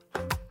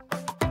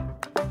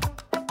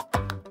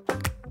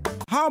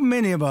 How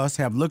many of us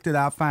have looked at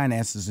our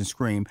finances and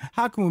screamed,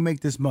 how can we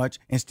make this much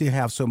and still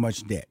have so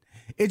much debt?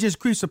 It just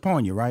creeps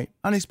upon you, right?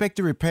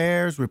 Unexpected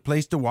repairs,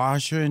 replace the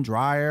washer and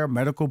dryer,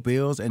 medical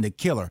bills, and the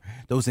killer,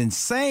 those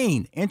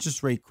insane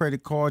interest rate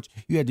credit cards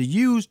you had to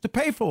use to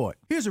pay for it.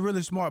 Here's a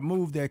really smart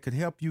move that could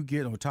help you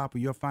get on top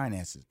of your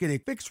finances. Get a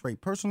fixed rate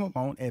personal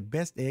loan at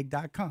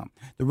bestegg.com.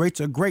 The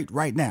rates are great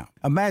right now.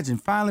 Imagine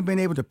finally being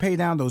able to pay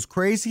down those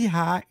crazy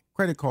high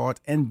credit cards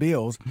and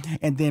bills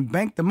and then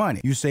bank the money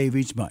you save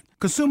each month.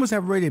 Consumers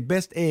have rated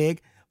Best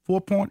Egg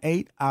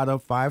 4.8 out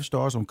of 5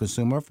 stars on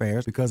Consumer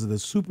Affairs because of the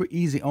super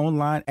easy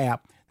online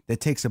app that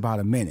takes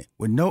about a minute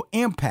with no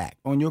impact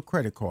on your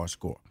credit card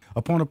score.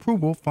 Upon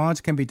approval,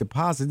 funds can be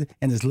deposited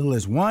in as little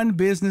as 1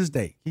 business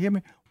day. You hear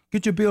me?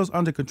 Get your bills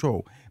under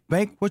control.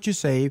 Bank what you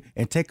save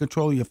and take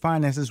control of your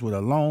finances with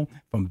a loan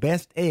from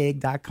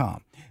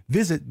bestegg.com.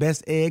 Visit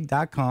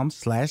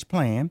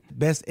bestegg.com/plan,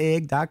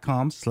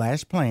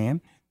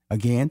 bestegg.com/plan.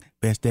 Again,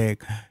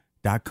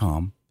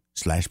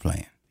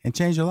 bestegg.com/plan, and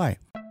change your life.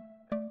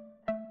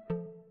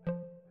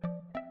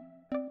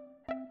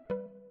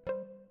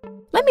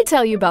 Let me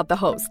tell you about the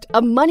host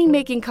of Money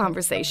Making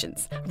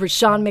Conversations,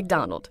 Rushion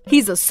McDonald.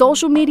 He's a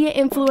social media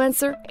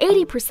influencer.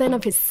 80%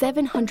 of his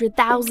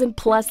 700,000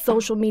 plus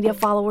social media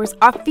followers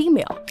are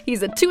female.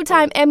 He's a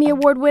 2-time Emmy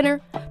Award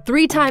winner,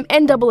 3-time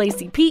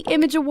NAACP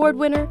Image Award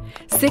winner,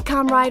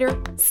 sitcom writer,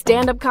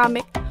 stand-up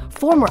comic,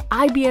 former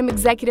IBM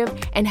executive,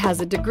 and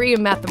has a degree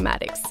in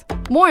mathematics.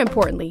 More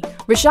importantly,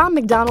 Rushion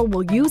McDonald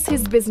will use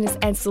his business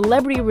and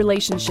celebrity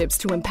relationships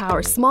to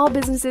empower small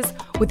businesses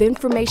with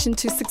information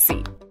to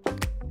succeed.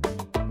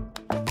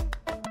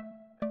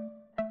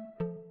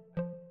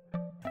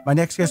 My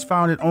next guest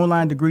founded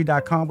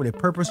OnlineDegree.com with a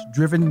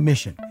purpose-driven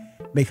mission.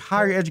 Make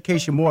higher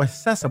education more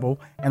accessible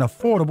and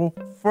affordable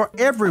for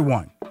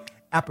everyone.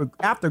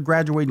 After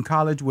graduating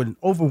college with an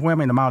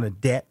overwhelming amount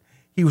of debt,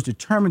 he was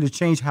determined to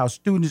change how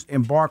students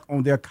embark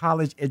on their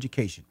college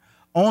education.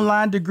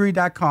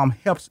 OnlineDegree.com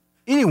helps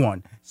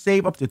anyone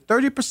save up to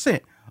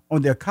 30%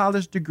 on their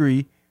college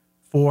degree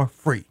for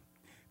free.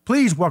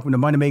 Please welcome to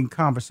Money Making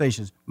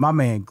Conversations, my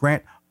man,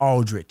 Grant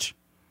Aldrich.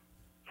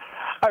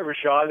 Hi,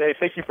 Rushion. Hey,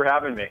 thank you for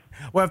having me.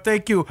 Well,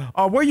 thank you.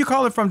 Where are you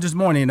calling from this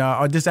morning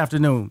or this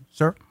afternoon,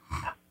 sir?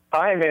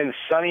 I'm in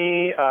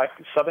sunny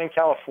Southern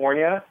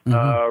California,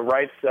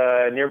 right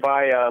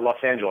nearby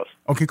Los Angeles.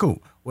 Okay,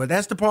 cool. Well,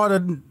 that's the part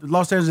of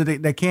Los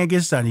Angeles that can't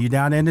get sunny. You're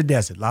down there in the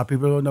desert. A lot of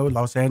people don't know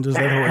Los Angeles,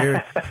 that whole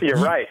area. You're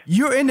right.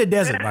 You're in the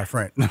desert, my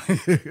friend.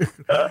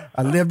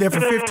 I lived there for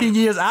 15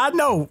 years. I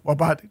know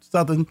about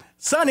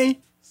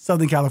sunny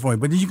Southern California.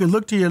 But then you can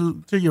look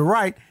to your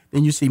right,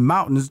 and you see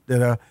mountains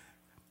that are,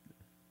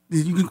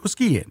 you can go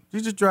skiing.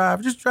 You just drive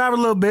a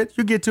little bit.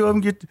 You get to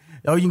them. You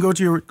can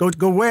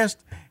go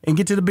west and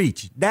get to the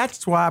beach.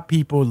 That's why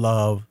people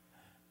love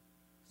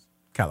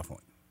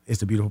California.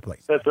 It's a beautiful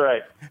place. That's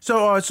right.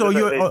 So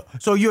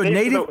you're a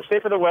native. Stay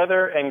for the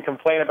weather and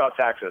complain about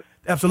taxes.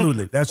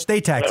 Absolutely, that's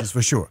state taxes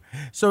for sure.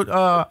 So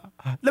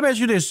let me ask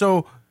you this: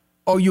 so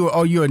are you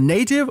a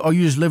native, or are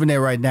you just living there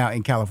right now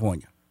in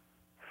California?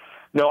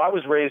 No, I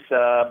was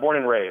born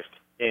and raised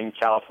in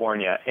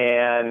California,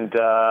 and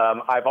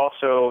I've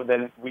also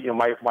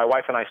my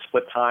wife and I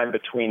split time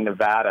between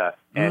Nevada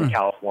and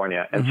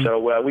California, and so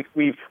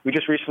we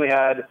just recently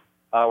had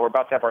we're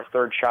about to have our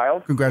 3rd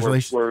child.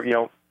 Congratulations!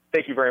 We're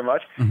thank you very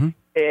much.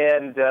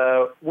 And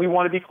we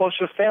want to be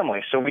closer to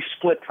family, so we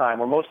split time.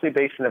 We're mostly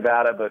based in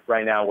Nevada, but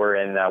right now we're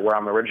in where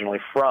I'm originally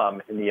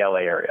from, in the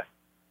LA area.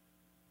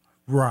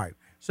 Right.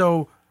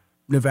 So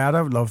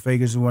Nevada. Las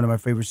Vegas is one of my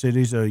favorite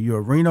cities. You're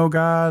a Reno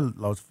guy,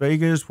 Las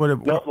Vegas.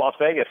 What? No, Las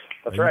Vegas.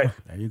 That's right.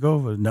 There you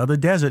go. Another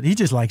desert. He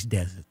just likes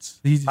deserts.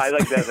 I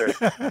like deserts.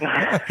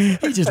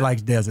 He just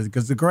likes deserts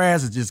because the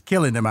grass is just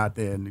killing him out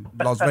there in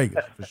Las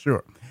Vegas for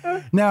sure.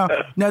 Now,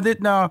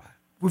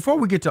 before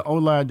we get to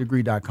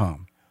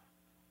onlinedegree.com,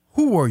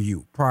 who were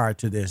you prior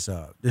to this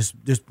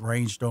this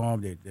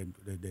brainstorm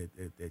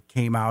that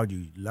came out?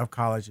 You left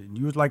college and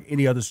you was like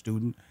any other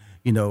student.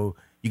 You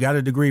got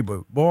a degree,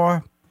 but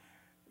boy,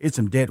 it's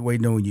some debt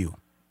waiting on you.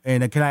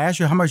 And can I ask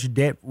you how much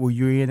debt were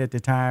you in at the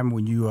time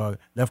when you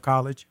left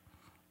college?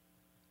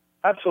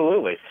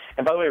 Absolutely.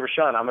 And by the way,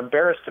 Rashawn, I'm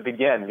embarrassed to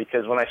begin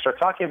because when I start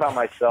talking about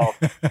myself,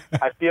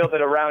 I feel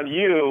that around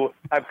you,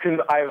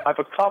 I've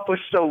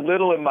accomplished so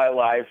little in my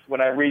life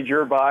when I read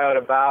your bio and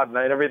about and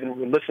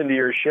everything, listen to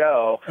your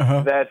show,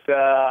 that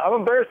I'm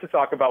embarrassed to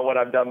talk about what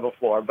I've done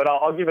before. But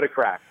I'll give it a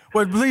crack.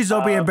 Well, please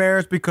don't be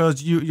embarrassed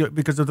because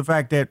because of the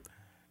fact that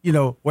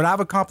what I've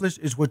accomplished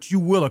is what you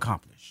will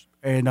accomplish.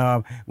 And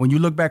when you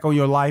look back on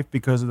your life,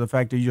 because of the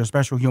fact that you're a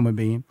special human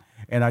being,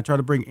 and I try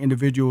to bring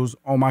individuals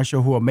on my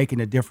show who are making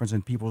a difference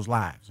in people's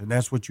lives, and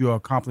that's what you're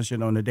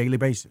accomplishing on a daily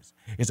basis.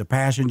 It's a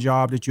passion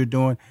job that you're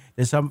doing.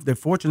 There's something that,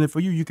 fortunately for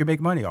you can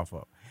make money off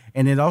of,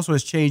 and it also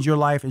has changed your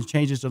life and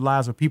changes the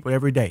lives of people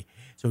every day.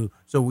 So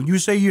when you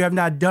say you have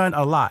not done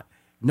a lot,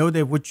 know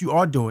that what you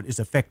are doing is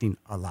affecting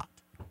a lot.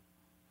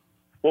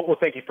 Well,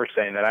 thank you for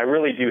saying that. I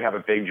really do have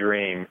a big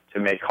dream to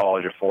make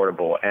college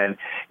affordable. And,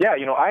 yeah,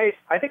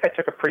 I think I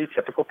took a pretty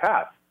typical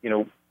path.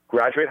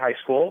 Graduate high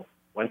school,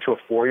 went to a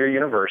 4-year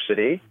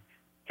university,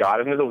 got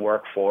into the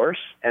workforce,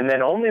 and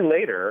then only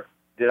later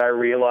did I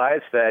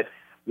realize that,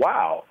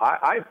 wow,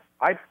 I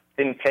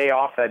didn't pay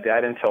off that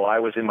debt until I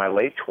was in my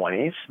late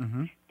 20s,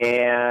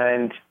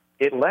 and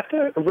it left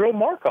a real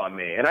mark on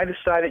me. And I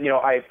decided,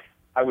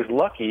 I was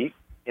lucky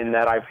in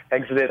that I've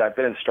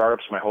been in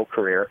startups my whole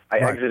career. I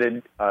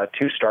exited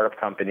 2 startup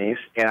companies,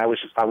 and I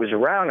was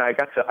around. I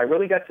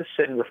really got to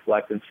sit and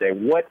reflect and say,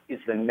 what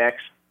is the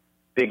next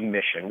big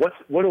mission? What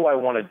do I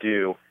want to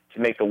do to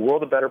make the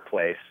world a better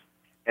place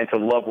and to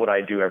love what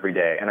I do every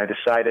day? And I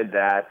decided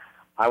that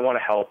I want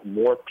to help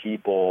more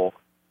people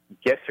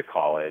get to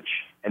college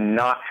and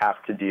not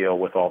have to deal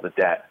with all the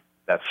debt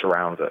that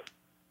surrounds it.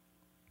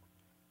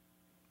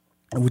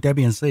 And with that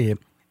being said,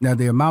 now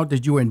the amount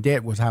that you were in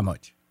debt was how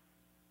much?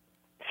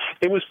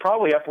 It was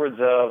probably upwards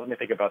of, let me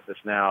think about this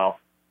now,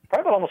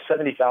 probably almost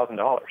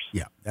 $70,000.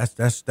 Yeah,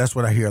 that's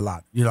what I hear a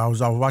lot. I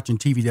was watching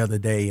TV the other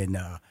day,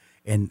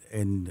 and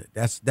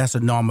that's a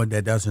number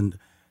that doesn't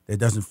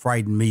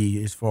frighten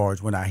me as far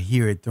as when I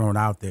hear it thrown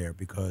out there,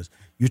 because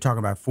you're talking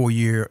about a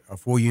 4-year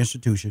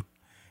institution,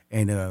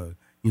 and a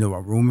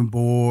room and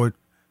board,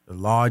 the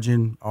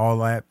lodging, all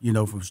that,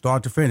 from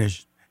start to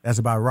finish. That's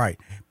about right.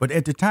 But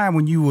at the time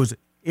when you was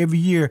every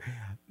year,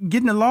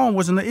 getting a loan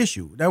wasn't an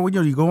issue. That when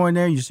you go in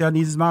there, you say I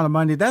need this amount of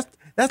money. That's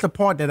the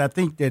part that I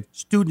think that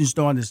students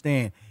don't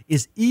understand.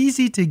 It's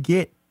easy to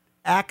get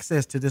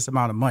access to this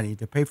amount of money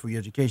to pay for your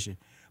education,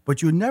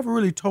 but you never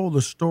really told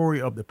the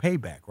story of the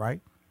payback, right?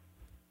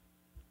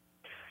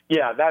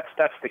 Yeah,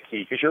 that's the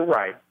key, because you're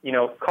right.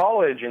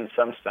 College, in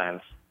some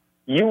sense,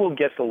 you will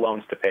get the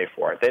loans to pay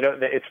for it.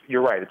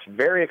 You're right. It's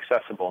very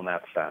accessible in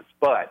that sense.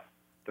 But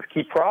the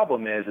key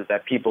problem is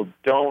that people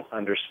don't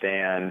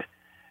understand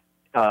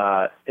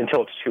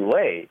until it's too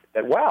late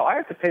that, wow, I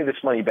have to pay this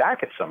money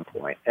back at some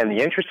point. And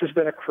the interest has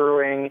been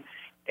accruing,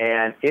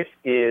 and it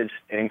is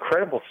an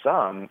incredible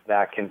sum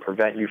that can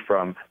prevent you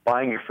from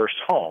buying your first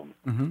home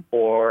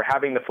or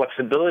having the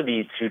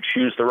flexibility to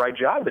choose the right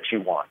job that you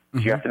want.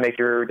 You have to make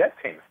your debt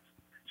payments.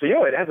 So,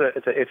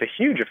 it's a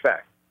huge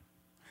effect.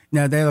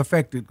 Now, that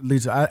effect,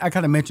 Lisa, I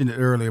kind of mentioned it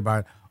earlier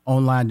about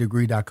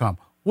onlinedegree.com.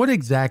 What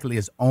exactly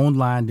is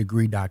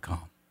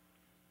onlinedegree.com?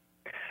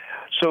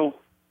 So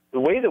the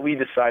way that we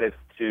decided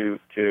to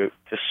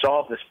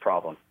solve this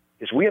problem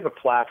is we have a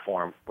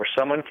platform where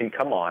someone can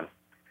come on,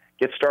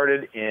 get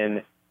started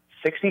in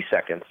 60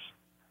 seconds,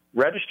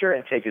 register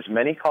and take as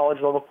many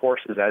college-level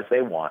courses as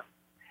they want,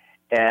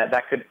 and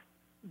that could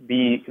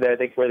be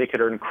where they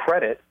could earn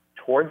credit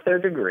towards their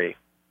degree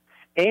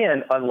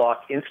and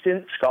unlock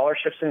instant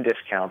scholarships and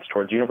discounts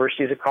towards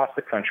universities across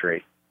the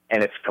country,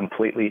 and it's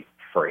completely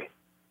free.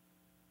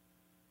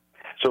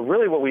 So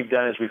really what we've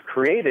done is we've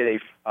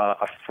created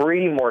a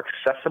free, more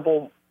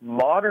accessible,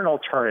 modern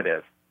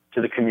alternative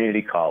to the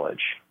community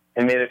college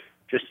and made it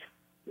just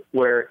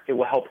where it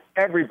will help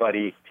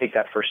everybody take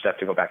that first step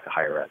to go back to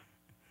higher ed.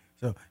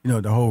 So,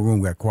 the whole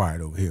room got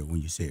quiet over here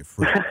when you said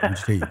free. When you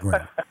say your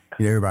brain.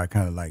 Everybody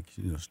kind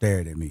of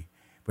stared at me.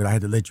 But I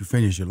had to let you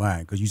finish your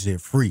line because you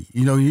said free.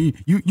 You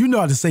know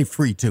how to say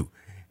free, too.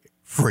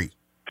 Free.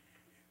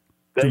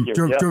 Thank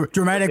you.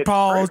 Dramatic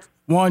pause. Free.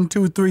 1,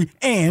 2, 3,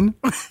 and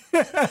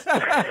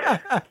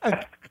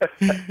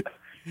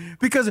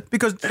because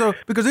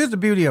here's the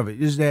beauty of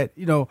it is that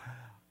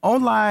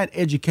online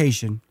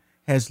education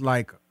has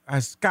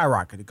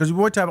skyrocketed, because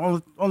one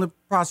time only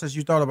process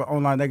you thought about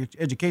online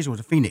education was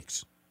the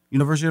Phoenix,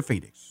 University of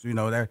Phoenix.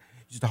 That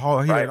used to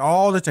hear it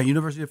all the time,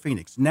 University of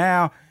Phoenix.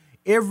 Now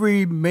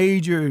every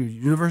major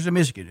University of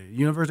Michigan,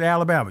 University of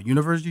Alabama,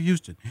 University of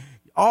Houston,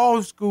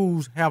 all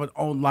schools have an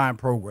online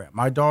program.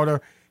 My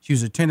daughter, she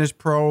was a tennis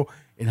pro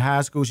in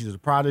high school. She was a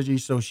prodigy,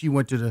 so she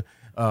went to the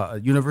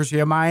University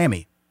of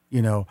Miami,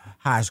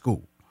 high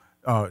school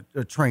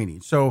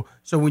training. So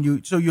you're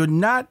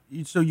getting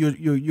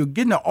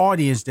an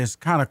audience that's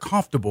kind of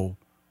comfortable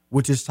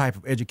with this type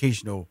of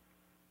educational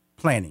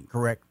planning,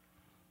 correct?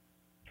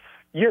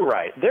 You're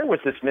right. There was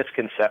this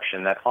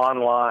misconception that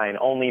online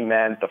only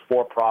meant the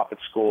for-profit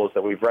schools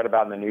that we've read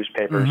about in the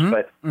newspapers.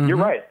 But you're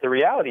right. The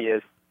reality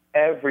is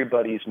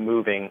everybody's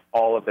moving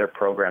all of their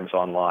programs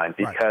online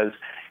because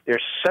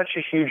there's such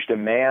a huge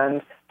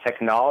demand.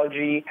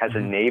 Technology has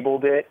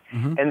enabled it.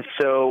 And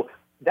so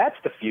that's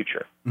the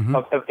future.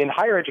 In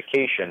higher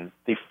education,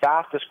 the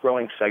fastest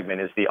growing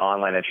segment is the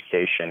online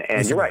education.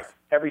 And you're right.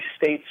 Every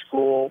state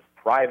school,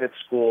 private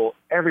school,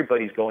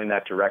 everybody's going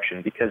that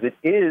direction because it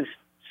is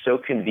so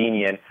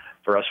convenient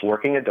for us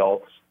working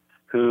adults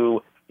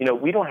who,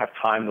 we don't have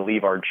time to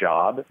leave our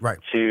job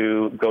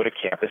to go to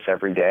campus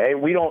every day.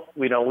 We've got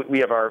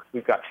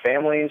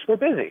families. We're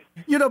busy.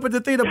 But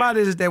the thing about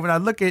it is that when I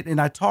look at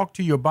and I talk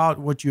to you about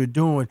what you're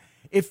doing,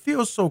 it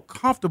feels so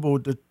comfortable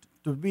to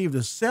be able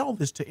to sell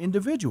this to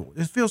individuals.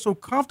 It feels so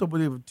comfortable to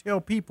be able to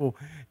tell people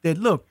that,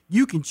 look,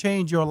 you can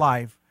change your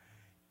life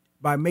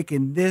by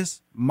making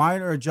this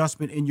minor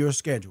adjustment in your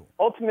schedule.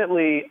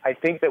 Ultimately, I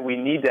think that we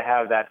need to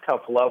have that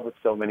tough love with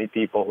so many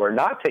people who are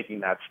not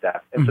taking that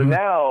step. And so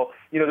now,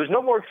 there's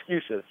no more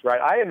excuses, right?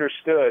 I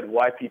understood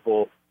why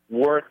people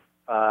weren't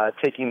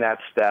taking that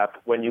step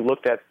when you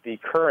looked at the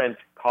current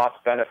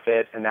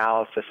cost-benefit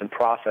analysis and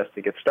process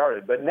to get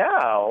started. But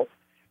now,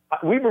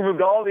 we've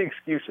removed all the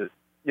excuses.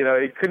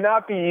 It could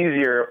not be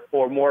easier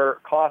or more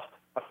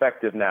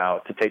cost-effective now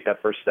to take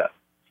that first step.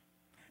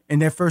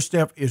 And that first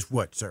step is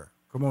what, sir?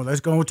 Come on, let's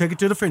go and take it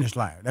to the finish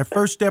line. That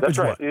first step is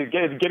what?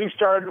 Getting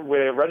started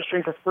with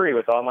registering for free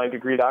with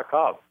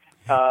onlinedegree.com.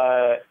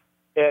 That's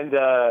really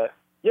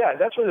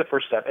the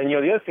first step. And, the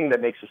other thing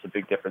that makes this a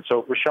big difference.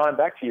 So, Rashawn,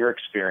 back to your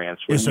experience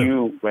when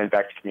you went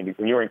back to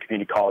when you were in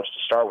community college to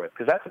start with,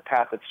 because that's a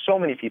path that so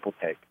many people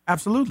take.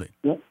 Absolutely.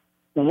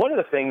 One of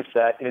the things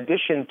that, in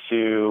addition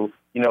to,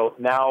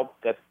 now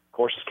that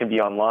courses can be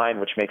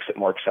online, which makes it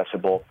more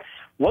accessible,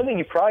 one thing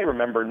you probably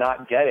remember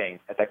not getting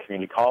at that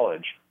community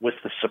college was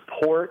the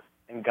support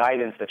and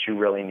guidance that you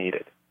really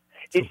needed.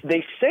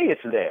 They say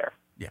it's there,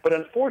 but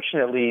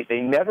unfortunately, they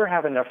never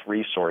have enough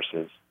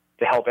resources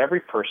to help every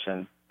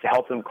person, to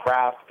help them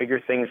craft, figure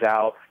things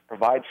out,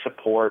 provide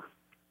support.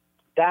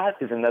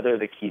 That is another of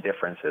the key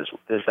differences,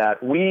 is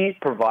that we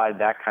provide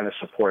that kind of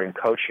support and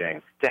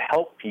coaching to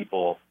help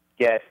people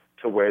get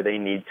to where they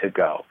need to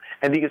go.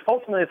 And because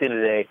ultimately, at the end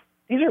of the day,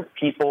 these are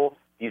people,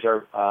 they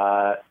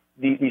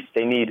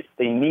need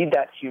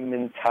that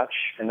human touch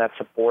and that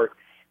support.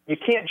 You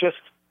can't just,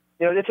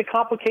 it's a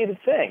complicated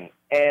thing.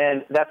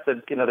 And that's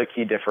another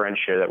key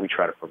differentiator that we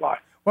try to provide.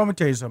 Well, I'm going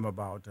to tell you something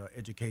about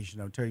education.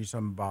 I'll tell you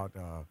something about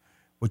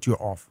what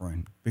you're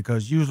offering,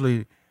 because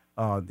usually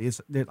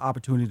the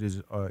opportunity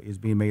is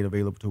being made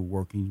available to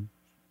working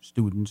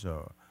students,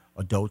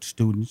 adult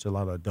students, a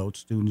lot of adult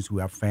students who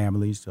have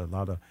families, a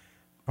lot of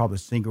probably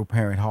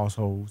single-parent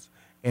households.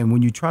 And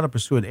when you try to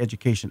pursue an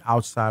education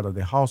outside of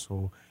the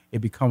household, it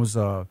becomes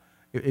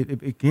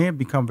it can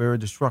become very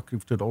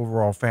destructive to the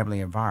overall family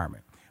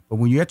environment. But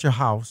when you're at your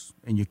house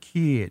and your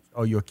kids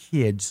or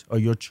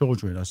your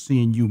children are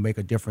seeing you make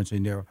a difference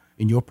in your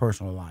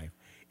personal life,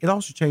 it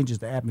also changes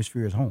the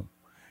atmosphere at home.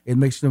 It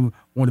makes them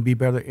want to be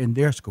better in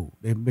their school.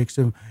 It makes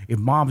them, if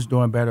mom's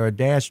doing better or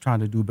dad's trying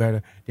to do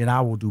better, then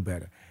I will do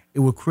better. It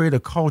will create a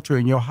culture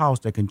in your house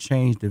that can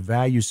change the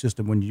value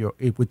system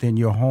within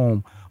your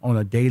home on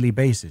a daily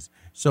basis.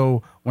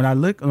 So when I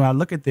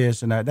look at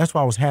this, and that's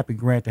why I was happy,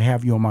 Grant, to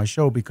have you on my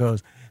show,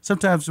 because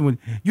sometimes when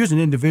you as an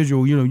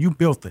individual, you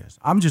built this.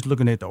 I'm just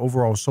looking at the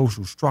overall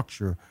social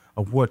structure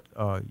of what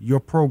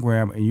your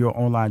program and your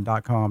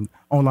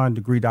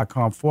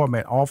onlinedegree.com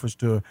format offers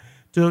to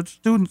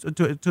students,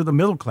 to the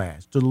middle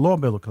class, to the lower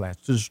middle class,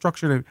 to the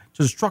structured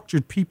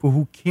people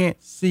who can't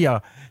see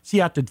out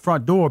the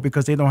front door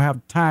because they don't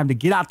have time to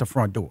get out the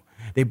front door.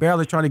 They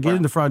barely trying to get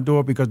in the front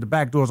door because the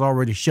back door is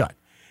already shut.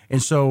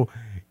 And so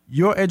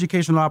your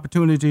educational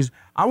opportunities,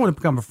 I want to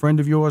become a friend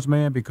of yours,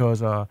 man,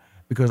 because I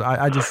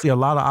just see a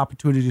lot of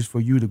opportunities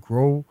for you to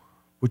grow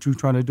what you're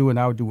trying to do, and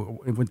I would do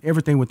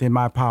everything within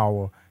my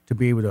power to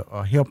be able to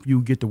help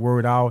you get the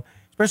word out,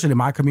 especially in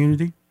my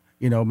community.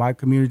 My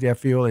community, I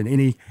feel, and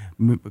any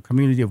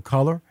community of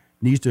color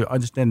needs to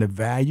understand the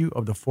value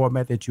of the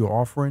format that you're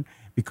offering,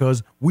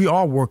 because we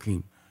are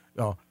working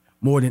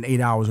more than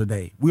 8 hours a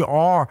day. We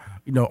are,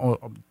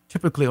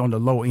 typically on the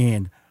low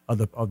end of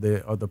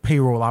the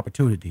payroll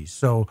opportunities.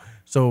 So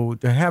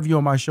to have you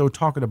on my show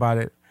talking about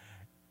it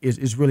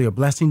is really a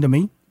blessing to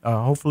me.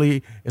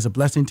 Hopefully, it's a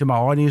blessing to my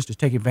audience to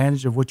take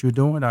advantage of what you're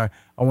doing. I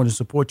want to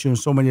support you on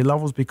so many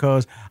levels,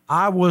 because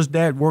I was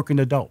that working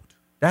adult.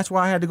 That's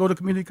why I had to go to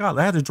community college.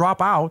 I had to drop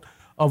out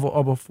of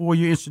a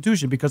 4-year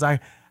institution because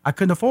I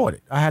couldn't afford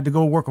it. I had to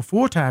go work a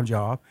full-time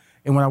job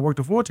And when I worked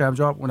a full-time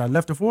job, when I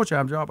left the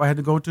full-time job, I had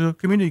to go to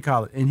community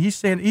college. And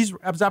he's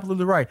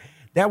absolutely right.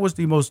 That was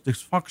the most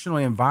dysfunctional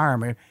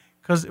environment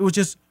because it was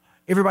just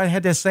everybody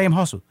had that same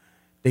hustle.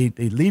 They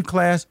leave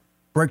class,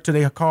 break to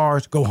their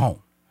cars, go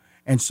home.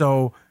 And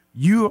so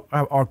you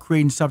are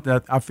creating something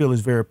that I feel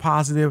is very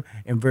positive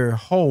and very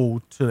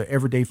whole to the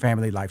everyday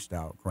family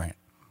lifestyle, Grant.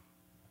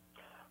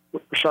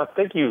 Sean,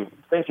 thank you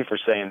for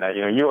saying that.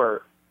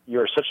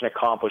 You're such an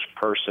accomplished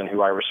person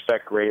who I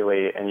respect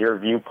greatly, and your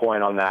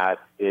viewpoint on that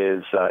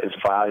is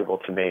valuable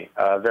to me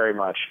very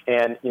much.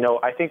 And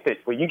I think that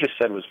what you just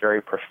said was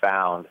very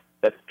profound.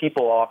 That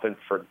people often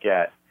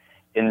forget,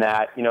 in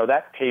that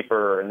that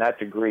paper and that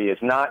degree is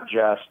not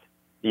just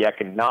the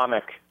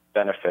economic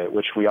benefit,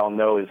 which we all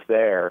know is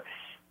there.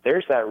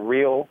 There's that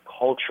real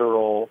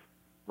cultural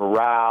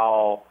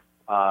morale,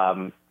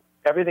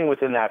 everything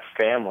within that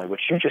family,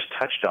 which you just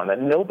touched on,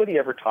 that nobody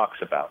ever talks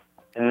about.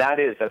 And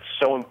that's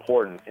so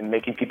important in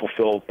making people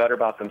feel better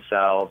about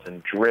themselves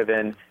and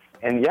driven.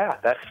 And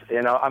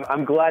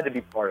I'm glad to be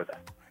part of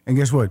that. And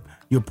guess what?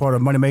 You're part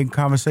of Money Making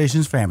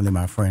Conversations family,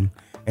 my friend.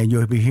 And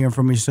you'll be hearing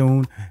from me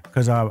soon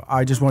because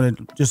I just want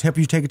to just help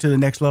you take it to the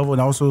next level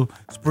and also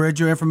spread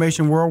your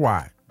information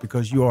worldwide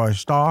because you are a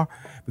star,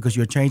 because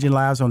you're changing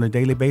lives on a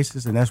daily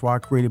basis. And that's why I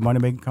created Money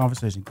Making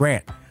Conversations.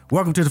 Grant,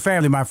 welcome to the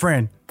family, my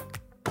friend.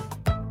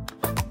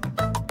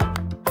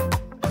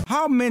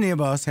 How many of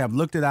us have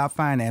looked at our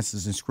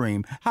finances and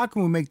screamed, how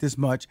can we make this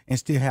much and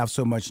still have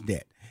so much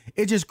debt?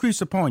 It just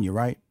creeps upon you,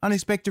 right?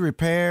 Unexpected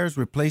repairs,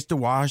 replace the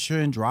washer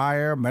and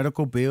dryer,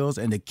 medical bills,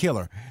 and the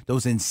killer,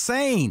 those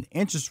insane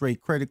interest rate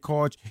credit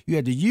cards you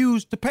had to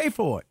use to pay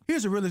for it.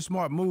 Here's a really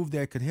smart move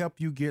that could help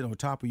you get on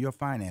top of your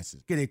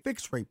finances. Get a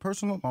fixed rate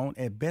personal loan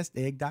at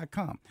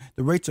bestegg.com.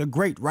 The rates are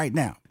great right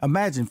now.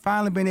 Imagine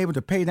finally being able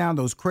to pay down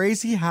those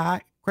crazy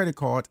high credit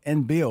cards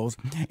and bills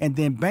and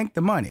then bank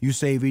the money you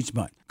save each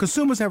month.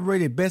 Consumers have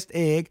rated Best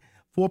Egg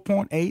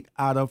 4.8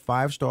 out of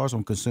 5 stars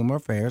on Consumer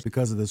Affairs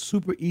because of the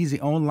super easy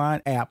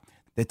online app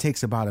that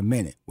takes about a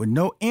minute with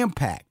no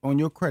impact on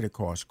your credit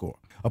card score.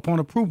 Upon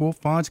approval,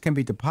 funds can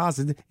be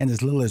deposited in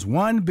as little as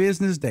 1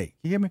 business day.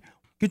 You hear me?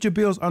 Get your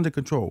bills under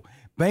control.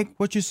 Bank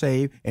what you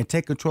save and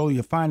take control of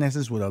your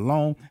finances with a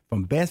loan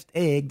from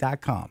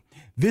bestegg.com.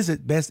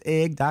 Visit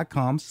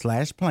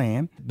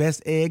bestegg.com/plan,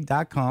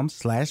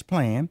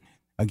 bestegg.com/plan.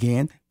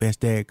 Again,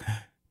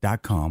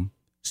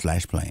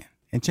 bestegg.com/plan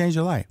and change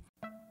your life.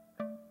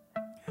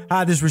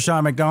 Hi, this is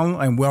Rushion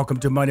McDonald, and welcome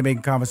to Money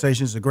Making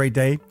Conversations. It's a great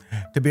day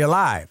to be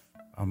alive.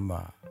 I'm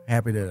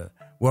happy to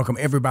welcome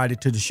everybody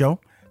to the show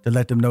to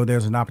let them know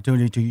there's an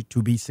opportunity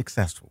to be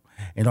successful.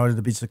 In order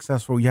to be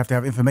successful, you have to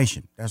have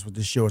information. That's what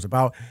this show is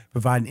about,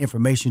 providing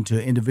information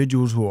to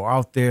individuals who are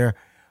out there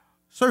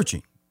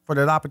searching for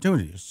that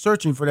opportunity,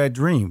 searching for that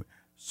dream,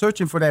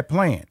 searching for that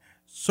plan,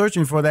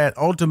 searching for that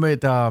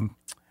ultimate, I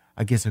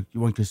guess you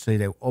want to say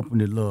that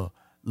ultimate little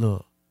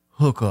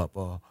hookup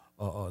or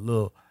a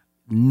little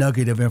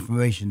nugget of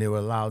information that will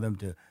allow them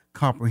to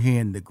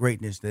comprehend the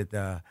greatness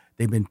that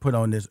they've been put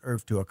on this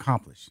earth to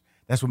accomplish.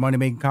 That's what Money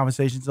Making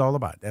Conversations is all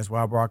about. That's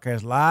why I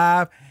broadcast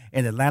live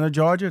in Atlanta,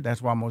 Georgia.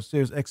 That's why I'm on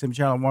Sirius XM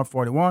Channel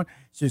 141,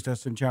 Sirius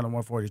XM Channel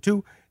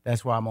 142.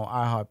 That's why I'm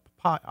on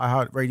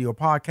iHeart Radio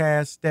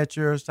Podcast,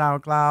 Stitcher,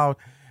 SoundCloud,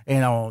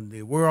 and on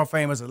the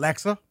world-famous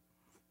Alexa.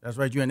 That's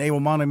right, you enable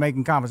Money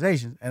Making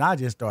Conversations. And I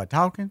just start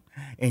talking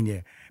in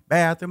your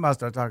bathroom. I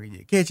start talking in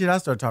your kitchen. I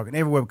start talking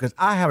everywhere because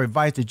I have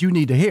advice that you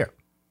need to hear.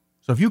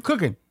 So if you're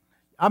cooking,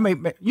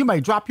 you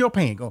may drop your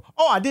pan and go,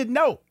 oh, I didn't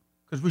know.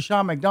 Because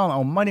Rushion McDonald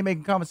on Money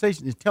Making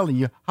Conversation is telling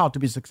you how to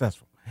be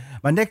successful.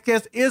 My next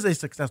guest is a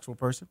successful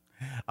person.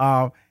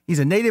 He's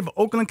a native of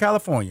Oakland,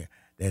 California.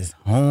 That's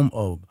home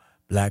of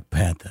Black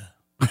Panther.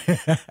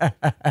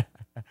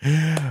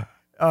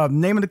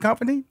 Name of the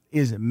company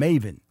is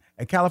Maven,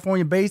 a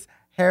California-based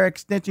hair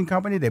extension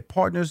company that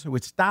partners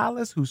with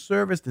stylists who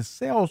serve as the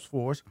sales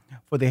force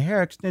for the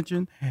hair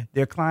extension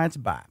their clients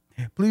buy.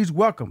 Please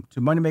welcome to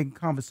Money Making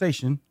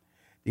Conversation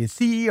the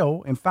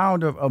CEO and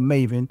founder of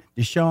Maven,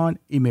 Diishan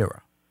Imira.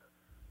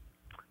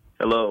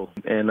 Hello,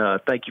 and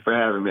thank you for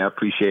having me. I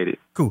appreciate it.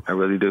 Cool. I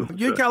really do.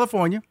 You're in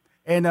California,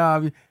 and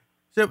do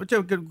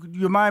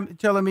you mind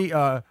telling me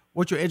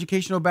what's your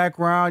educational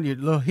background, your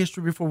little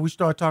history before we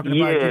start talking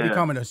about you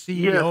becoming a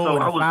CEO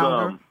and a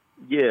founder?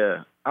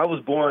 I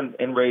was born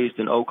and raised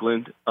in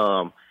Oakland.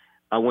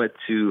 I went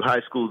to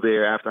high school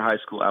there. After high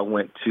school, I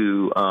went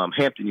to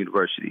Hampton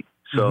University.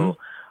 So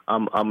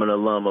I'm an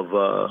alum of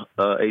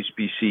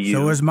HBCU.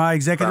 So is my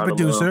executive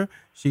producer. Alum.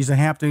 She's a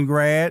Hampton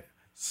grad.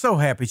 So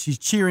happy. She's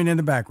cheering in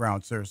the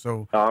background, sir.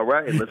 So all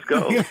right, let's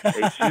go.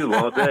 HU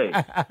all day.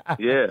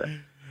 Yeah.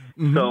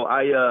 Mm-hmm. So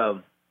I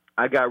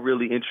got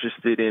really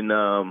interested in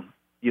I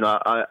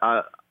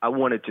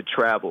wanted to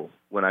travel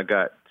when I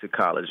got to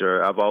college,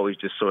 or I've always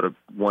just sort of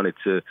wanted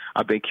to.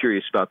 I've been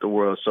curious about the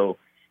world. So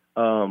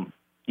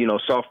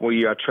sophomore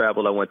year I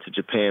traveled. I went to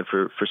Japan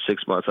for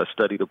 6 months. I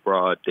studied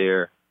abroad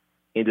there.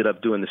 Ended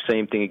up doing the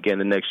same thing again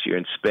the next year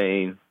in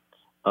Spain.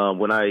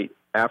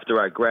 After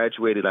I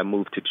graduated, I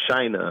moved to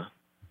China,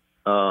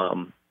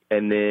 and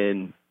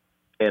then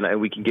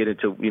we can get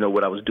into,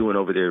 what I was doing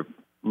over there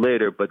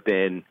later. But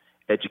then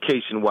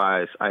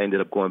education-wise, I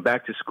ended up going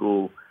back to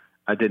school.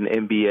 I did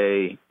an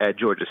MBA at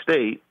Georgia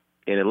State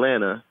in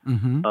Atlanta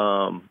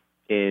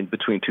in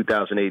between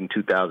 2008 and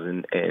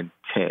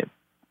 2010.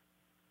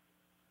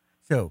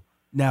 So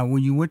now,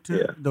 when you went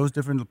to those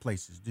different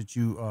places, did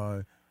you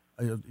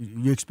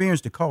you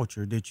experienced the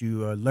culture? Did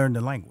you learn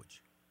the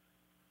language?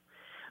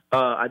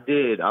 I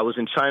did. I was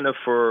in China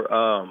for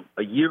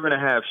a year and a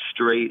half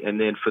straight, and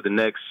then for the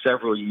next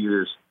several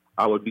years,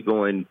 I would be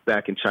going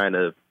back and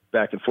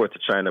forth to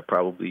China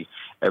probably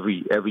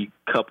every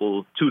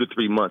couple 2 to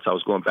 3 months. I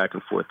was going back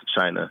and forth to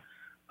China,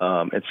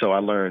 and so I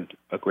learned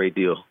a great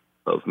deal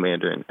of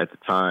Mandarin at the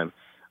time.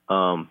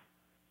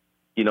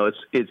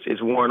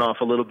 It's worn off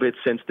a little bit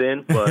since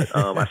then, but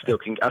I still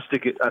can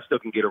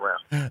get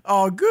around.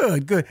 Oh,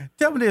 good.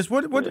 Tell me this: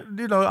 what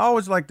I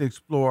always like to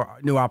explore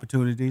new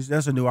opportunities.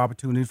 That's a new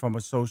opportunity from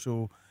a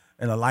social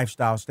and a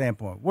lifestyle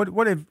standpoint.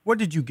 What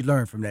did you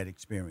learn from that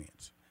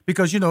experience?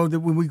 Because that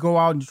when we go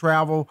out and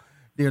travel,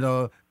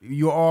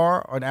 you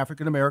are an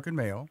African American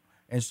male,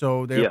 and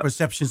so there are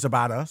perceptions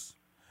about us.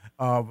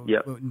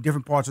 In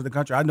different parts of the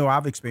country. I know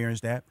I've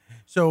experienced that.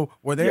 So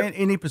were there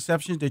any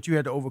perceptions that you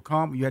had to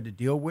overcome, you had to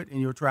deal with in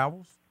your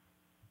travels?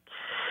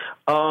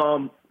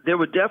 There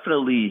were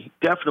definitely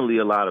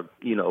a lot of,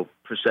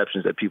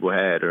 perceptions that people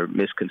had or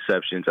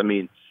misconceptions. I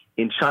mean,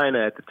 in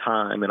China at the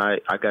time, and I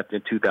got there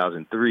in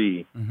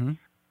 2003,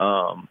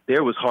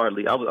 there was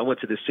hardly, I went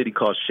to this city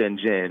called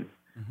Shenzhen,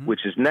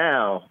 which is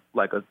now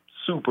like a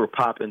super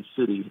poppin'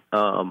 city.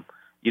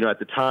 At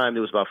the time,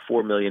 there was about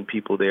 4 million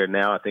people there.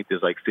 Now I think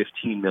there's like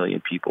 15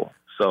 million people.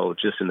 So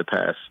just in the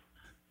past,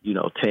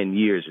 10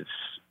 years,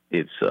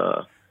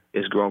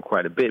 it's grown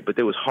quite a bit. But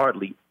there was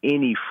hardly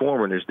any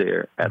foreigners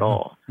there at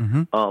all,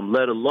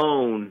 let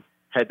alone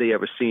had they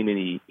ever seen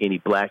any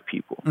black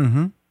people.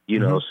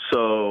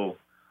 So,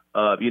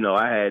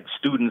 I had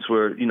students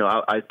where,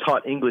 I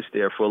taught English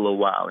there for a little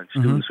while, and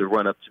students would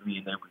run up to me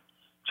and they would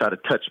try to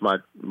touch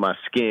my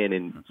skin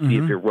and see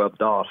if it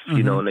rubbed off,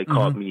 and they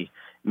called me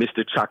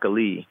Mr.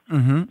 Chakali,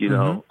 and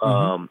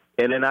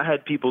then I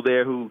had people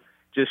there who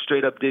just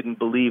straight up didn't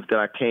believe that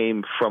I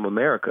came from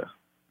America,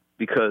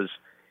 because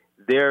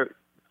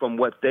from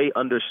what they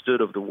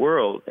understood of the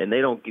world, and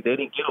they didn't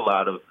get a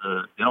lot of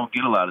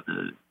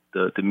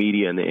the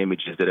media and the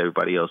images that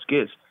everybody else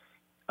gets.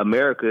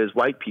 America is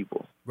white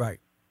people, right?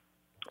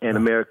 And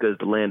America is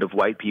the land of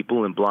white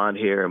people and blonde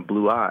hair and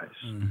blue eyes,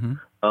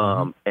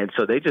 and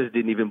so they just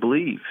didn't even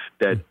believe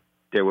that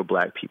there were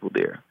black people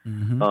there,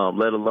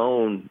 let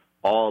alone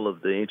all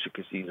of the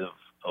intricacies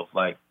of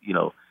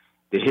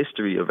the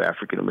history of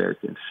African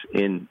Americans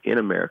in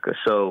America.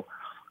 So,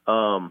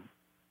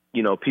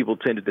 people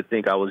tended to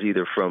think I was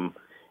either from,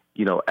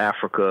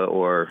 Africa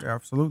or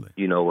absolutely,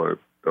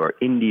 or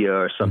India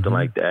or something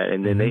like that.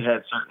 And then they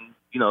had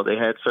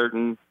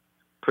certain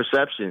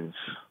perceptions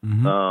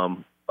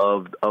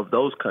of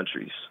those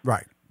countries,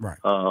 right,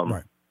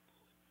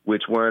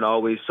 which weren't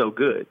always so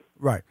good,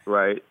 right.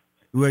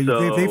 Well,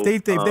 if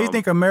they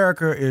think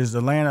America is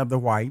the land of the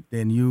white,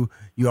 then you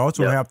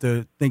also have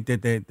to think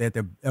that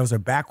there was a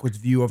backwards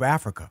view of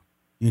Africa.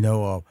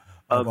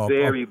 A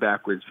very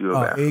backwards view of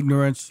Africa.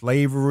 Ignorance,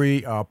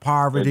 slavery,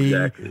 poverty,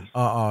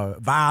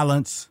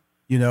 violence.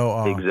 Need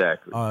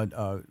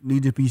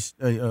to be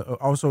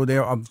also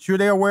there. I'm sure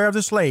they're aware of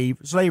the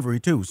slavery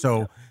too.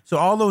 So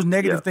all those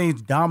negative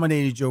things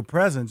dominated your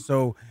presence.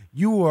 So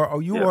you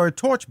were a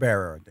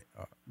torchbearer.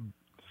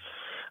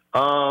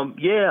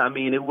 I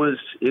mean, it was,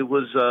 it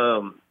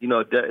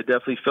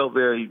definitely felt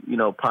very,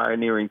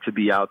 pioneering to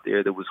be out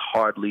there. There was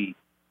hardly,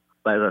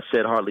 as I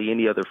said, hardly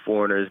any other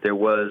foreigners. There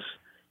was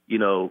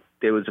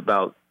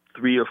about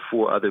 3 or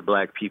 4 other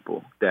black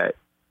people that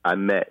I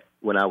met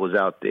when I was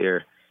out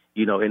there,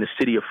 in a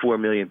city of 4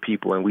 million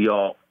people, and we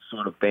all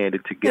sort of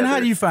banded together. And how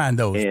do you find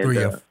those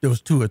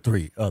those 2 or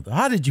 3 other?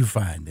 How did you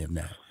find them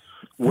now?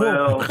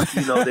 Well,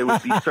 there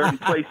would be certain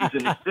places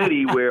in the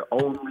city where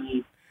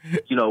only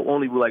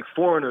like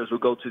foreigners would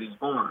go to these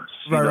bars,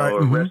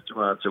 or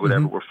restaurants or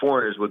whatever, where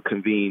foreigners would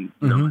convene,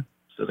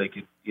 so they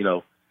could,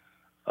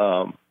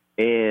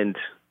 and,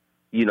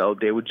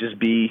 there would just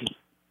be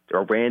a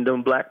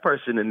random black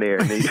person in there,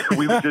 and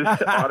we would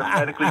just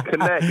automatically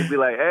connect and be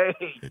like,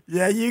 hey,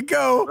 there you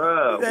go.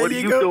 What are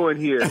you doing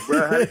here,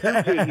 bro?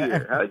 How did you get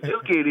here? How did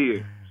you get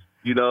here?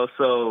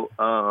 So,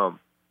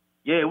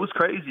 it was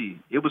crazy.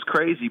 It was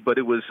crazy, but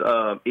it was,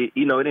 it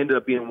ended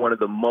up being one of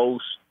the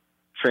most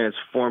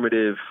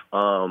transformative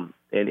and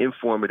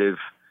informative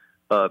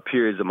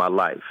periods of my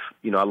life.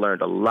 I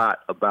learned a lot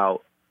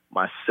about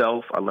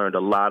myself. I learned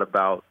a lot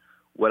about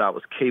what I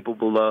was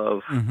capable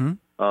of.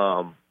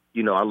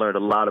 I learned a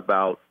lot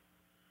about,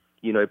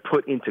 it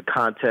put into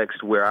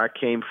context where I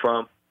came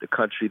from, the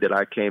country that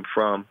I came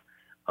from,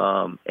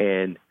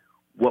 and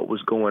what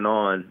was going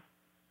on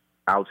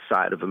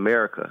outside of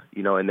America,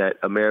 and that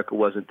America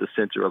wasn't the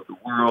center of the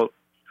world.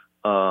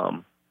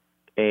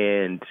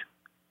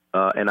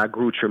 And I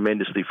grew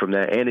tremendously from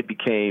that. And it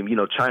became,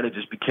 China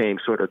just became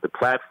sort of the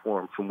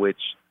platform from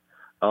which,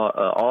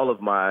 all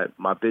of my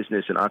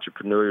business and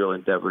entrepreneurial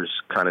endeavors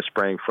kind of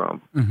sprang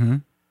from. Mm-hmm.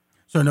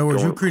 So in other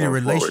words, you created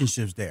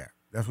relationships there.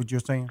 That's what you're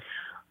saying?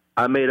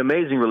 I made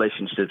amazing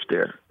relationships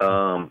there,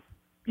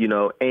 you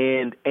know,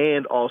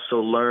 and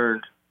also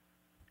learned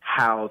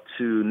how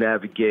to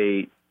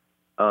navigate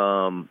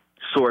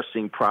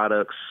sourcing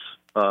products.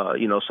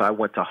 You know, so I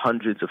went to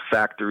hundreds of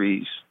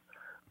factories,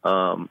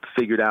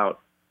 figured out,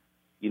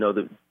 you know,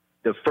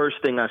 the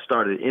first thing I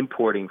started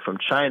importing from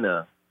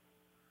China,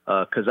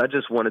 because I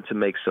just wanted to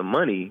make some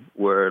money,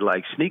 were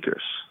like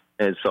sneakers.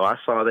 And so I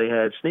saw they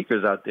had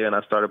sneakers out there, and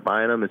I started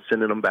buying them and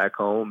sending them back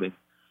home. And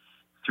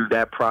through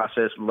that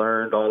process,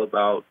 learned all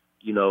about,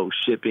 you know,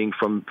 shipping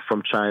from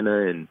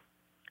China and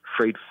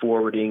freight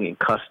forwarding and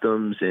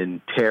customs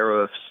and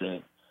tariffs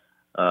and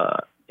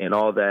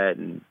all that,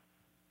 and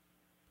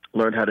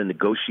learned how to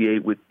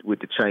negotiate with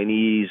the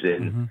Chinese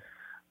and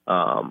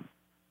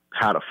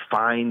how to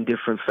find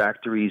different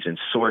factories and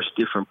source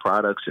different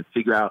products and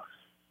figure out,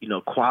 you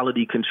know,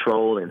 quality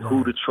control and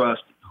who to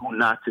trust, who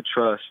not to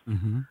trust.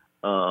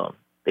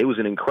 It was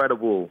an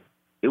incredible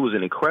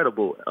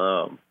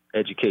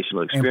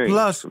educational experience. And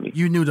plus, for me.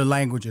 You knew the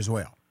language as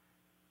well.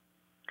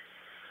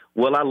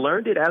 Well, I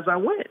learned it as I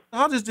went.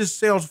 How does this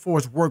sales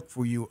force work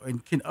for you?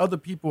 And can other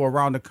people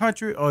around the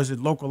country, or is it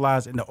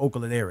localized in the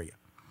Oakland area?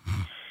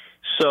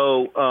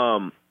 So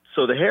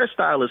the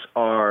hairstylists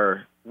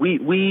are,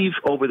 we've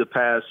over the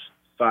past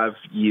 5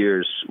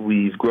 years,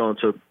 we've grown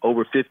to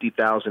over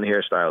 50,000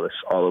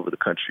 hairstylists all over the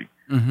country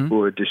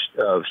who are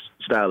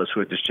stylists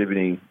who are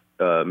distributing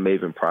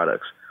Maven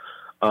products.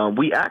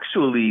 We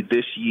actually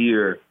this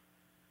year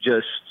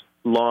just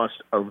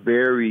launched a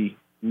very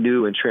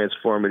new and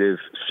transformative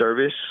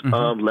service,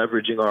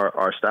 leveraging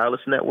our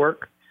stylist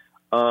network,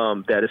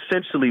 that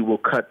essentially will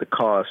cut the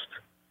cost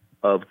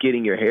of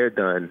getting your hair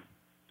done,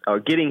 or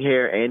getting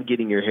hair and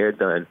getting your hair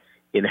done,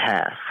 in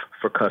half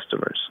for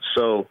customers.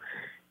 So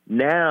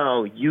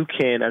now you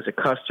can, as a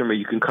customer,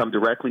 you can come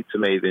directly to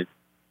Maven.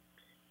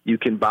 You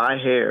can buy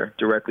hair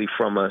directly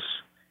from us.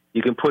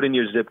 You can put in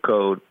your zip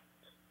code.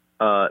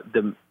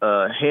 The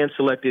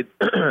hand-selected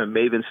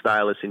Maven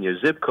stylist in your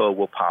zip code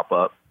will pop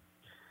up.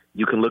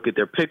 You can look at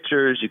their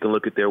pictures. You can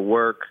look at their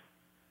work.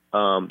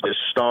 There's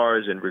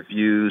stars and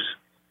reviews.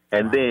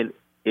 And then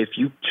if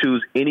you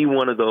choose any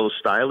one of those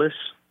stylists,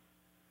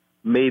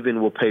 Maven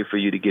will pay for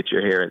you to get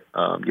your hair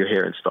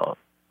installed.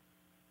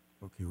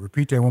 Okay,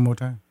 repeat that one more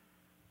time.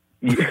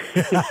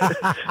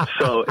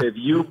 So if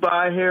you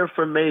buy hair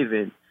from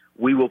Maven,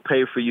 we will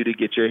pay for you to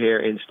get your hair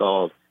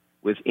installed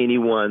with any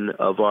one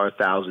of our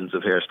thousands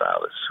of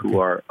hairstylists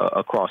who are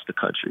across the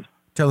country.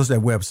 Tell us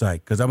that website,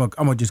 because I'm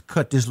gonna just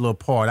cut this little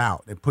part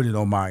out and put it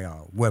on my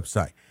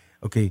website.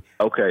 Okay.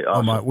 Okay. On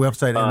Awesome. my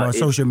website and on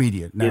social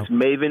media. Now. It's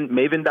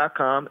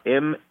Maven.com,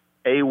 MAYVENN.com.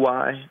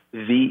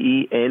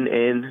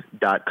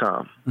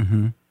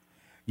 Mm-hmm.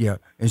 Yeah,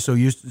 and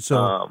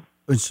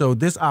so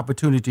this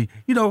opportunity,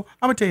 you know,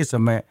 I'm gonna tell you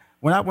something, man.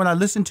 When I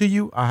listen to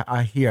you,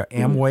 I hear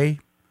Amway,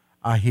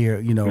 I hear,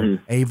 you know,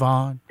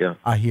 Avon,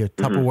 I hear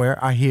Tupperware,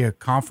 I hear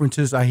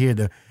conferences, I hear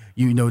the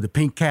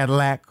pink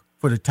Cadillac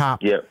for the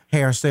top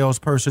hair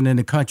salesperson in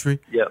the country.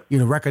 You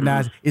know,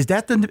 recognize. Is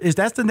that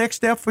the next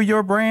step for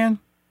your brand?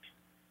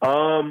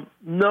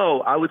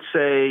 No, I would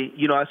say,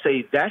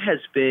 that has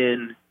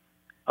been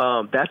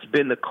that's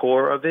been the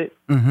core of it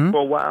for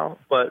a while.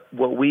 But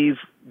what we've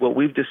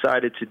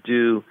decided to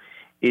do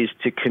is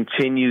to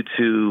continue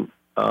to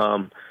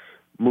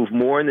move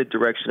more in the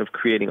direction of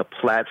creating a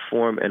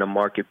platform and a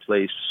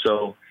marketplace.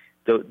 So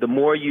the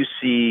more you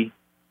see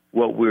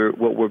what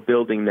we're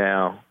building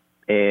now,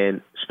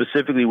 and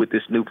specifically with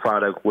this new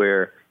product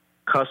where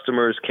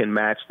customers can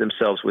match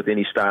themselves with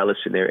any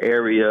stylist in their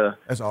area.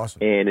 That's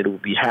awesome. And it will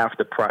be half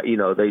the price. You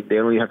know, they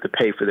only have to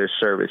pay for their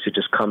service. It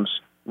just comes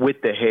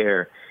with the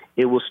hair.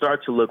 It will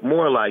start to look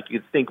more like,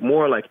 you'd think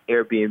more like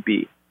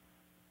Airbnb,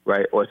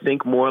 right? Or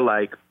think more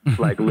like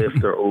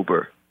Lyft or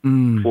Uber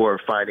for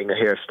finding a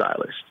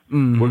hairstystylist.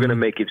 We're going to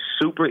make it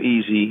super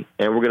easy,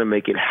 and we're going to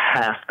make it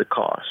half the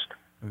cost.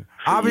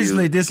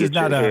 Obviously, this is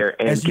not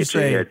as you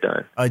say, a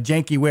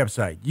janky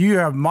website. You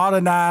have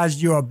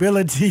modernized your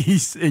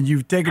abilities and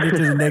you've taken it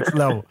to the next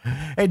level.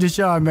 Hey,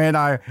 Diishan,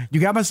 man, you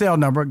got my cell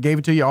number, gave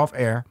it to you off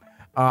air.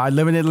 I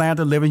live in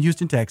Atlanta, live in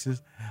Houston,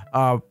 Texas.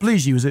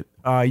 Please use it.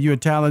 You're a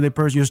talented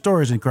person. Your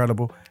story is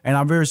incredible. And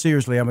I'm going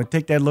to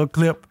take that little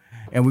clip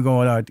and we're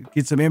going to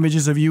get some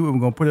images of you and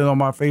we're going to put it on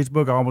my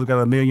Facebook. I almost got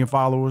 1 million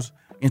followers,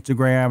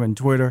 Instagram and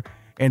Twitter,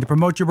 and to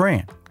promote your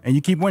brand. And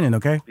you keep winning,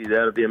 okay?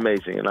 That'll be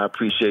amazing, and I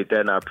appreciate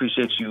that. And I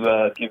appreciate you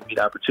giving me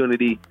the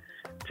opportunity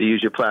to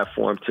use your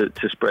platform to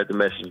spread the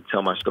message and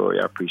tell my story.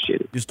 I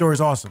appreciate it. Your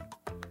story's awesome.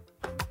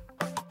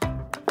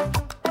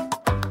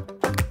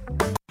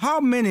 How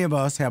many of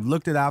us have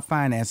looked at our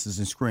finances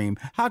and screamed,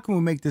 how can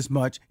we make this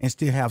much and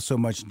still have so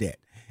much debt?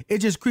 It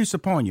just creeps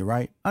upon you,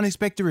 right?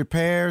 Unexpected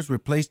repairs,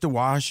 replace the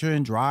washer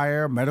and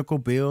dryer, medical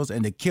bills,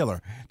 and the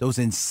killer, those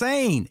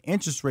insane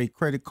interest rate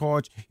credit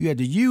cards you had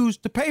to use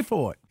to pay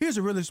for it. Here's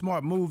a really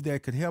smart move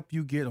that could help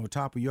you get on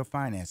top of your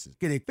finances.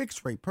 Get a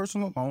fixed rate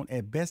personal loan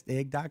at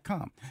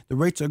bestegg.com. The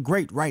rates are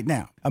great right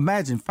now.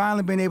 Imagine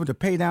finally being able to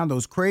pay down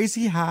those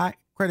crazy high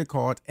credit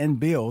cards and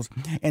bills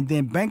and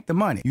then bank the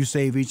money you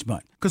save each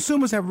month.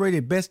 Consumers have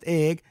rated Best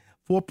Egg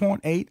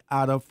 4.8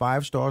 out of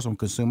 5 stars on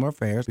Consumer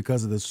Affairs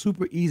because of the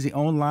super easy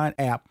online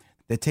app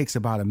that takes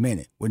about a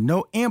minute with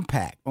no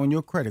impact on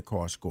your credit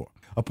card score.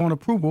 Upon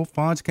approval,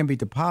 funds can be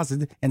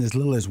deposited in as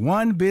little as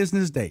 1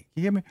 business day.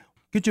 You hear me?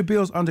 Get your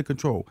bills under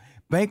control.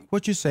 Bank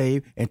what you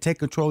save and take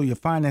control of your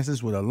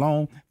finances with a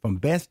loan from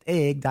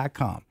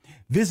bestegg.com.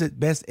 Visit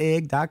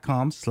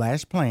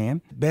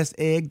bestegg.com/plan,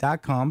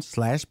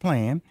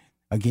 bestegg.com/plan.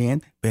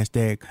 Again,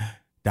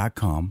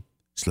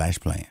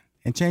 bestegg.com/plan.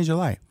 And change your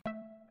life.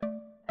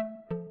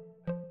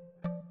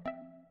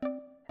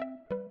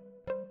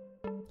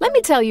 Let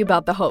me tell you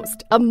about the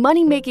host of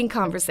Money Making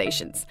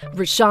Conversations,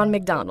 Rushion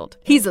McDonald.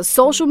 He's a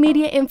social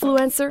media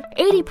influencer.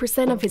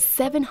 80% of his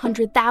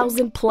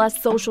 700,000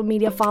 plus social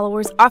media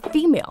followers are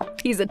female.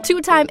 He's a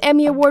 2-time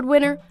Emmy Award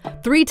winner,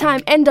 3-time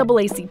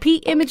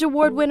NAACP Image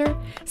Award winner,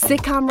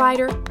 sitcom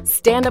writer,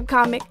 stand-up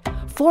comic,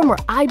 former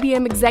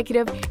IBM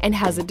executive, and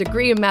has a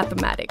degree in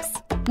mathematics.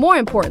 More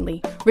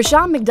importantly,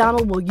 Rushion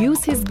McDonald will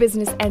use his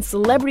business and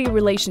celebrity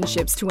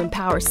relationships to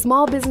empower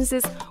small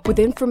businesses with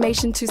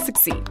information to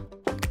succeed.